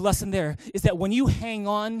the lesson there? Is that when you hang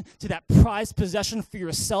on to that prized possession for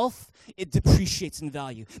yourself, it depreciates in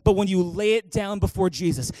value. But when you lay it down before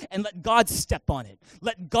Jesus and let God step on it,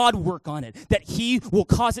 let God work on it, that he will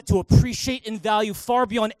cause it to appreciate in value far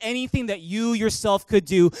beyond anything that you yourself could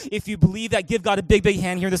do. If you believe that, give God a big, big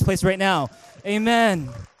hand here in this place right now. Amen.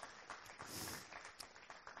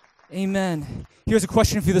 Amen. Here's a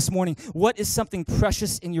question for you this morning. What is something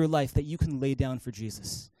precious in your life that you can lay down for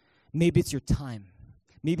Jesus? Maybe it's your time.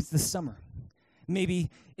 Maybe it's the summer. Maybe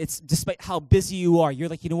it's despite how busy you are, you're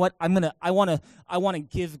like, you know what? I want to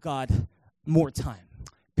give God more time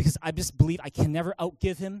because I just believe I can never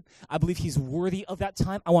outgive him. I believe he's worthy of that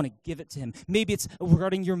time. I want to give it to him. Maybe it's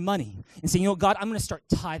regarding your money and saying, God, I'm going to start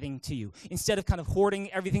tithing to you. Instead of kind of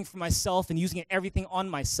hoarding everything for myself and using everything on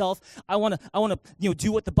myself, I want to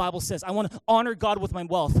do what the Bible says. I want to honor God with my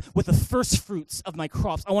wealth, with the first fruits of my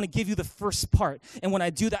crops. I want to give you the first part. And when I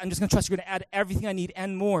do that, I'm just going to trust you're going to add everything I need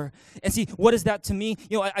and more. And see, what is that to me?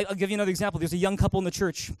 I'll give you another example. There's a young couple in the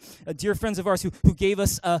church, dear friends of ours, who gave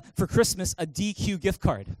us for Christmas a DQ gift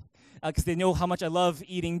card because they know how much I love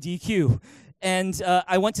eating DQ. And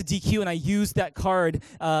I went to DQ and I used that card.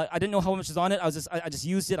 I didn't know how much was on it. I just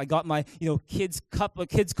used it. I got my kids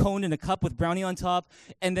cone in a cup with brownie on top,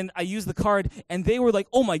 and then I used the card. And they were like,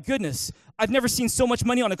 "Oh my goodness, I've never seen so much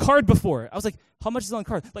money on a card before." I was like, "How much is on a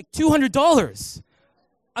card?" Like $200.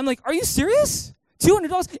 I'm like, "Are you serious?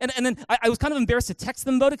 $200? And then I was kind of embarrassed to text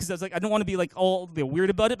them about it because I was like, I don't want to be like all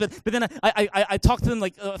weird about it. But then I talked to them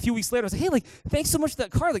like a few weeks later. I was like, hey, like thanks so much for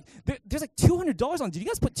that card. Like there's like $200 on it. Did you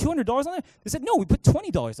guys put $200 on there? They said no, we put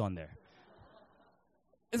 $20 on there.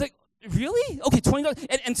 It's like, really? Okay,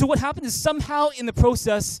 $20. And so what happened is somehow in the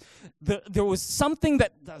process, there was something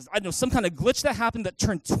that I don't know, some kind of glitch that happened that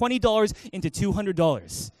turned $20 into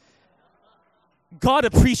 $200. God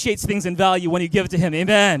appreciates things in value when you give it to Him.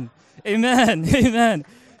 Amen. Amen. Amen.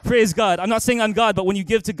 Praise God. I'm not saying I'm God, but when you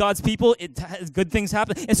give to God's people, good things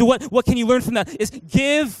happen. And so what can you learn from that is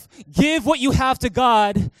give what you have to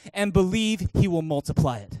God and believe He will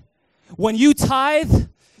multiply it. When you tithe,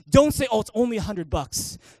 don't say, oh, it's only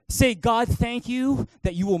 $100. Say, God, thank you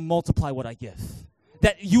that you will multiply what I give.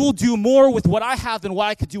 That you will do more with what I have than what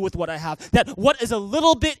I could do with what I have. That what is a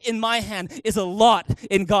little bit in my hand is a lot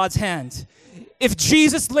in God's hand. If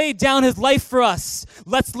Jesus laid down His life for us,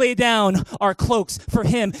 let's lay down our cloaks for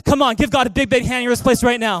Him. Come on, give God a big, big hand in this place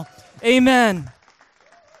right now. Amen.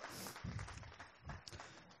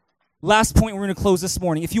 Last point we're going to close this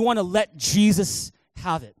morning. If you want to let Jesus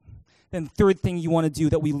have it, then third thing you want to do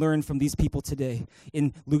that we learn from these people today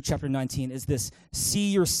in Luke chapter 19 is this: see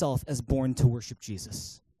yourself as born to worship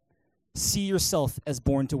Jesus. See yourself as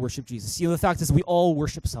born to worship Jesus. The fact is we all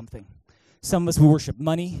worship something. Some of us, we worship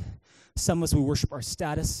money. Some of us, we worship our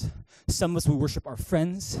status. Some of us, we worship our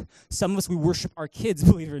friends. Some of us, we worship our kids,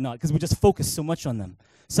 believe it or not, because we just focus so much on them.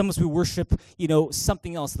 Some of us, we worship,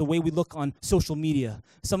 something else, the way we look on social media.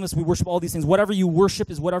 Some of us, we worship all these things. Whatever you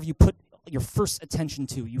worship is whatever you put your first attention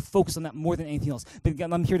to. You focus on that more than anything else. But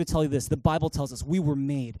again, I'm here to tell you this. The Bible tells us we were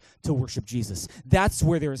made to worship Jesus. That's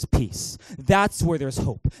where there is peace. That's where there's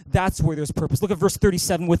hope. That's where there's purpose. Look at verse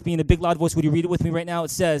 37 with me in a big loud voice. Would you read it with me right now?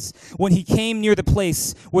 It says, when He came near the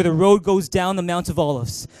place where the road goes down the Mount of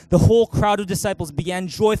Olives, the whole crowd of disciples began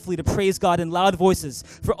joyfully to praise God in loud voices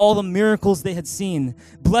for all the miracles they had seen.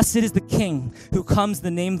 Blessed is the King who comes in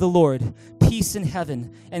the name of the Lord. Peace in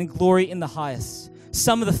heaven and glory in the highest.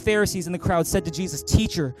 Some of the Pharisees in the crowd said to Jesus,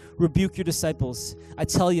 "Teacher, rebuke your disciples." "I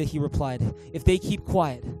tell you," He replied, "if they keep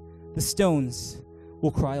quiet, the stones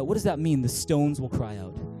will cry out." What does that mean, the stones will cry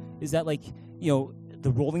out? Is that like, the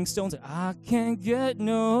Rolling Stones? I can't get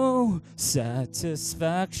no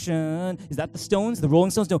satisfaction. Is that the Stones, the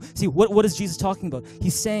Rolling Stones? No. See, what is Jesus talking about?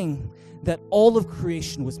 He's saying that all of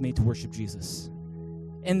creation was made to worship Jesus.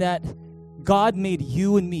 And that God made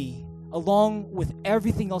you and me, along with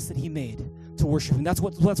everything else that He made, to worship Him. That's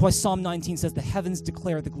why Psalm 19 says the heavens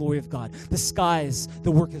declare the glory of God. The skies,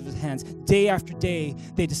 the work of His hands. Day after day,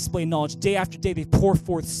 they display knowledge. Day after day, they pour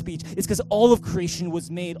forth speech. It's because all of creation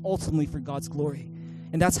was made ultimately for God's glory.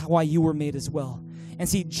 And that's why you were made as well. And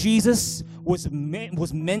see, Jesus was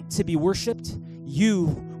meant to be worshipped.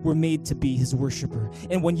 You were made to be His worshiper.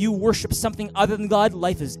 And when you worship something other than God,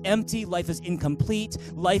 life is empty, life is incomplete,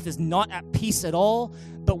 life is not at peace at all.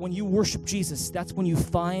 But when you worship Jesus, that's when you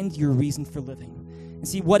find your reason for living. And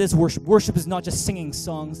see, what is worship? Worship is not just singing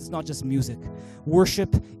songs, it's not just music.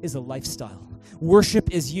 Worship is a lifestyle.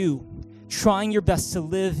 Worship is you trying your best to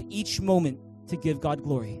live each moment to give God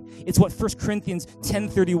glory. It's what 1 Corinthians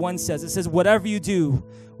 10:31 says. It says, whatever you do,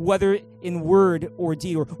 whether in word or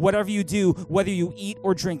deed, or whatever you do, whether you eat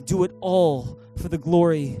or drink, do it all for the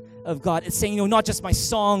glory of God. It's saying, not just my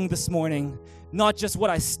song this morning, not just what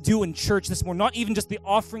I do in church this morning, not even just the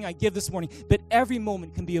offering I give this morning, but every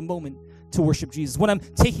moment can be a moment to worship Jesus. When I'm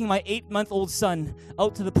taking my 8-month-old son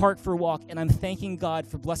out to the park for a walk and I'm thanking God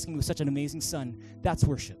for blessing me with such an amazing son, that's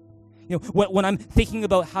worship. When I'm thinking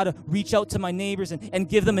about how to reach out to my neighbors and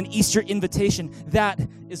give them an Easter invitation, that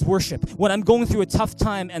is worship. When I'm going through a tough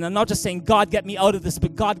time and I'm not just saying, God, get me out of this,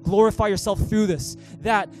 but God, glorify yourself through this,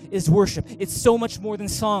 that is worship. It's so much more than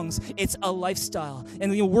songs. It's a lifestyle.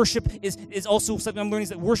 And worship is also something I'm learning, is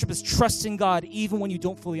that worship is trusting God even when you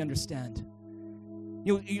don't fully understand.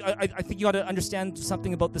 I think you got to understand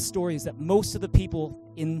something about this story is that most of the people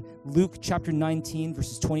in Luke chapter 19,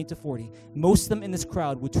 verses 20 to 40, most of them in this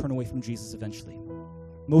crowd would turn away from Jesus eventually.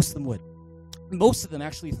 Most of them would. Most of them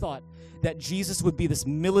actually thought that Jesus would be this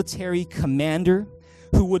military commander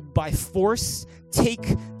who would by force take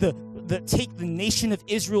the nation of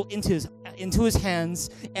Israel into his hands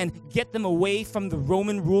and get them away from the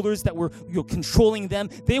Roman rulers that were controlling them.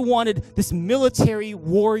 They wanted this military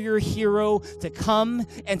warrior hero to come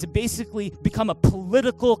and to basically become a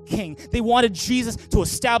political king. They wanted Jesus to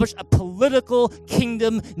establish a political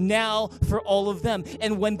kingdom now for all of them.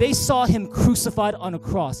 And when they saw him crucified on a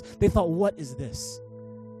cross, they thought, what is this?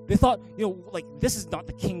 They thought, this is not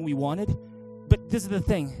the king we wanted. But this is the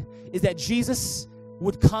thing, is that Jesus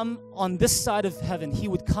would come on this side of heaven. He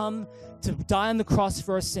would come to die on the cross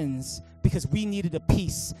for our sins because we needed a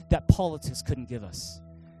peace that politics couldn't give us.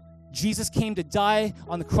 Jesus came to die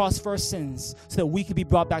on the cross for our sins so that we could be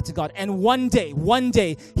brought back to God. And one day,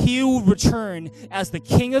 he will return as the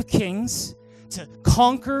King of Kings to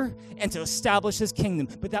conquer and to establish his kingdom.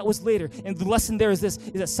 But that was later. And the lesson there is this,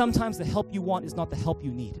 is that sometimes the help you want is not the help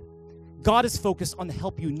you need. God is focused on the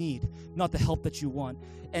help you need, not the help that you want.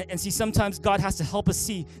 And see, sometimes God has to help us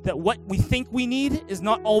see that what we think we need is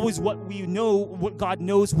not always what God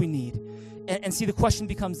knows we need. And see, the question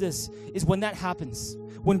becomes this, is when that happens,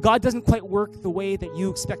 when God doesn't quite work the way that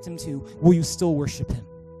you expect him to, will you still worship him?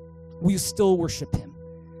 Will you still worship him?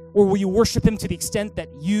 Or will you worship him to the extent that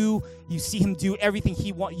you see him do everything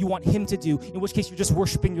you want him to do, in which case you're just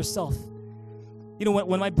worshiping yourself?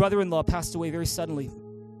 When my brother-in-law passed away very suddenly,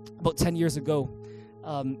 about 10 years ago,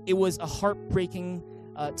 it was a heartbreaking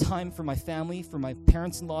time for my family, for my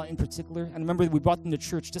parents-in-law in particular. And I remember we brought them to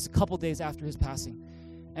church just a couple days after his passing.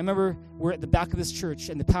 I remember we're at the back of this church,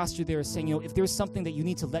 and the pastor there is saying, if there's something that you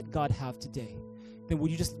need to let God have today, then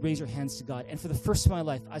would you just raise your hands to God? And for the first time in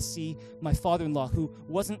my life, I see my father-in-law, who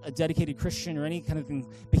wasn't a dedicated Christian or any kind of thing,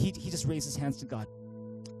 but he just raised his hands to God.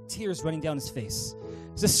 Tears running down his face.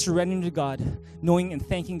 Just surrendering to God, knowing and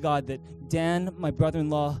thanking God that Dan, my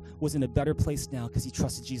brother-in-law, was in a better place now because he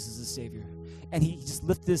trusted Jesus as Savior. And he just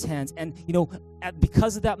lifted his hands. And,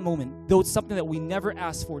 because of that moment, though it's something that we never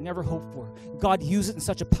asked for, never hoped for, God used it in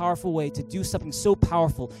such a powerful way to do something so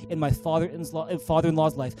powerful in my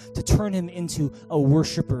father-in-law's life, to turn him into a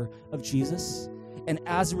worshiper of Jesus. And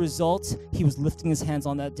as a result, he was lifting his hands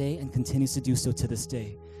on that day and continues to do so to this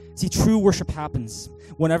day. See, true worship happens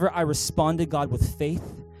whenever I respond to God with faith,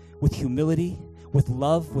 with humility, with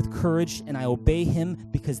love, with courage, and I obey him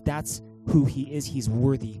because that's who he is. He's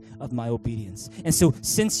worthy of my obedience. And so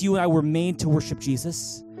since you and I were made to worship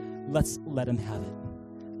Jesus, let's let him have it.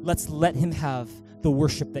 Let's let him have the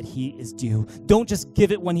worship that he is due. Don't just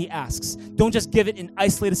give it when he asks. Don't just give it in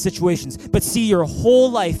isolated situations, but see your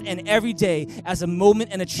whole life and every day as a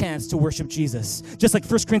moment and a chance to worship Jesus. Just like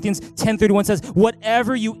 1 Corinthians 10:31 says,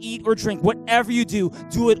 whatever you eat or drink, whatever you do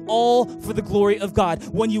it all for the glory of God.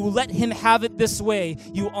 When you let him have it this way,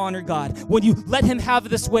 you honor God. When you let him have it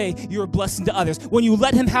this way, you're a blessing to others. When you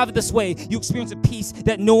let him have it this way, you experience a peace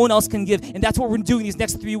that no one else can give. And that's what we're doing these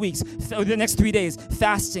next 3 weeks, or the next 3 days,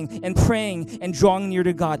 fasting and praying and drawing near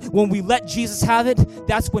to God. When we let Jesus have it,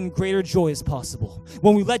 that's when greater joy is possible.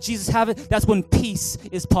 When we let Jesus have it, that's when peace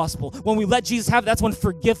is possible. When we let Jesus have it, that's when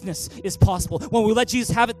forgiveness is possible. When we let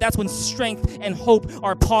Jesus have it, that's when strength and hope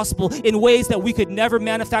are possible in ways that we could never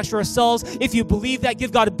manufacture ourselves. If you believe that,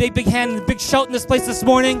 give God a big, big hand and a big shout in this place this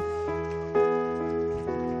morning.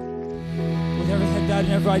 With every head bowed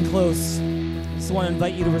and every eye closed, I just want to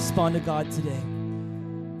invite you to respond to God today.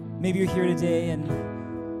 Maybe you're here today and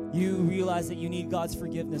you realize that you need God's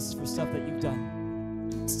forgiveness for stuff that you've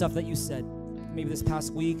done, stuff that you said, maybe this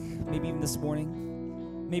past week, maybe even this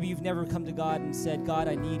morning. Maybe you've never come to God and said, God,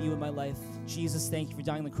 I need you in my life. Jesus, thank you for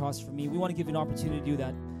dying on the cross for me. We want to give you an opportunity to do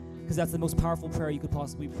that because that's the most powerful prayer you could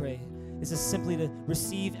possibly pray. It's just simply to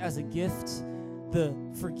receive as a gift the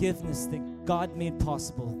forgiveness that God made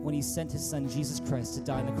possible when he sent his son, Jesus Christ, to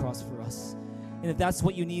die on the cross for us. And if that's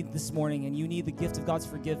what you need this morning and you need the gift of God's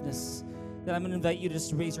forgiveness, then I'm going to invite you to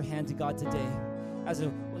just raise your hand to God today as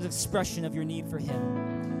an expression of your need for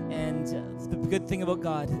him. And the good thing about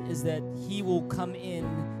God is that he will come in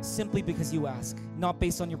simply because you ask, not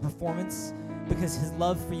based on your performance, because his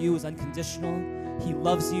love for you is unconditional. He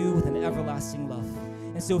loves you with an everlasting love.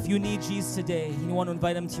 And so if you need Jesus today and you want to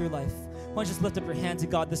invite him to your life, why don't you just lift up your hand to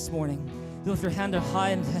God this morning. Lift your hand up high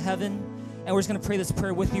into heaven, and we're just going to pray this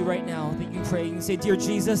prayer with you right now that you can pray. You can say, Dear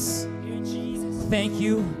Jesus, thank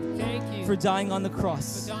you for dying on the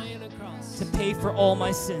cross, to pay for all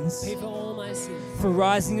my sins, for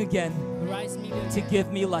rising again, to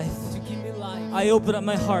give me life. I open up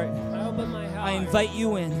my heart I invite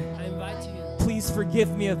you in. I invite you in. Please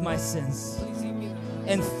forgive me of my sins Please give me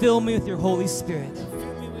the and fill me with your Holy Spirit.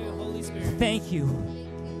 fill me with your Holy Spirit. Thank you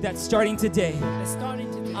that starting today, And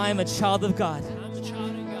starting today, I am a child of God. I'm a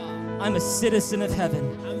child of God. I'm a citizen of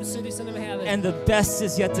heaven. I'm a citizen of heaven. And the best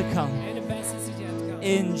is yet to come. And the best is yet to come.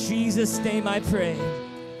 In Jesus' name I pray.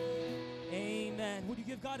 Amen. Would you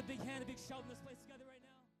give God a big hand, a big shout in this place?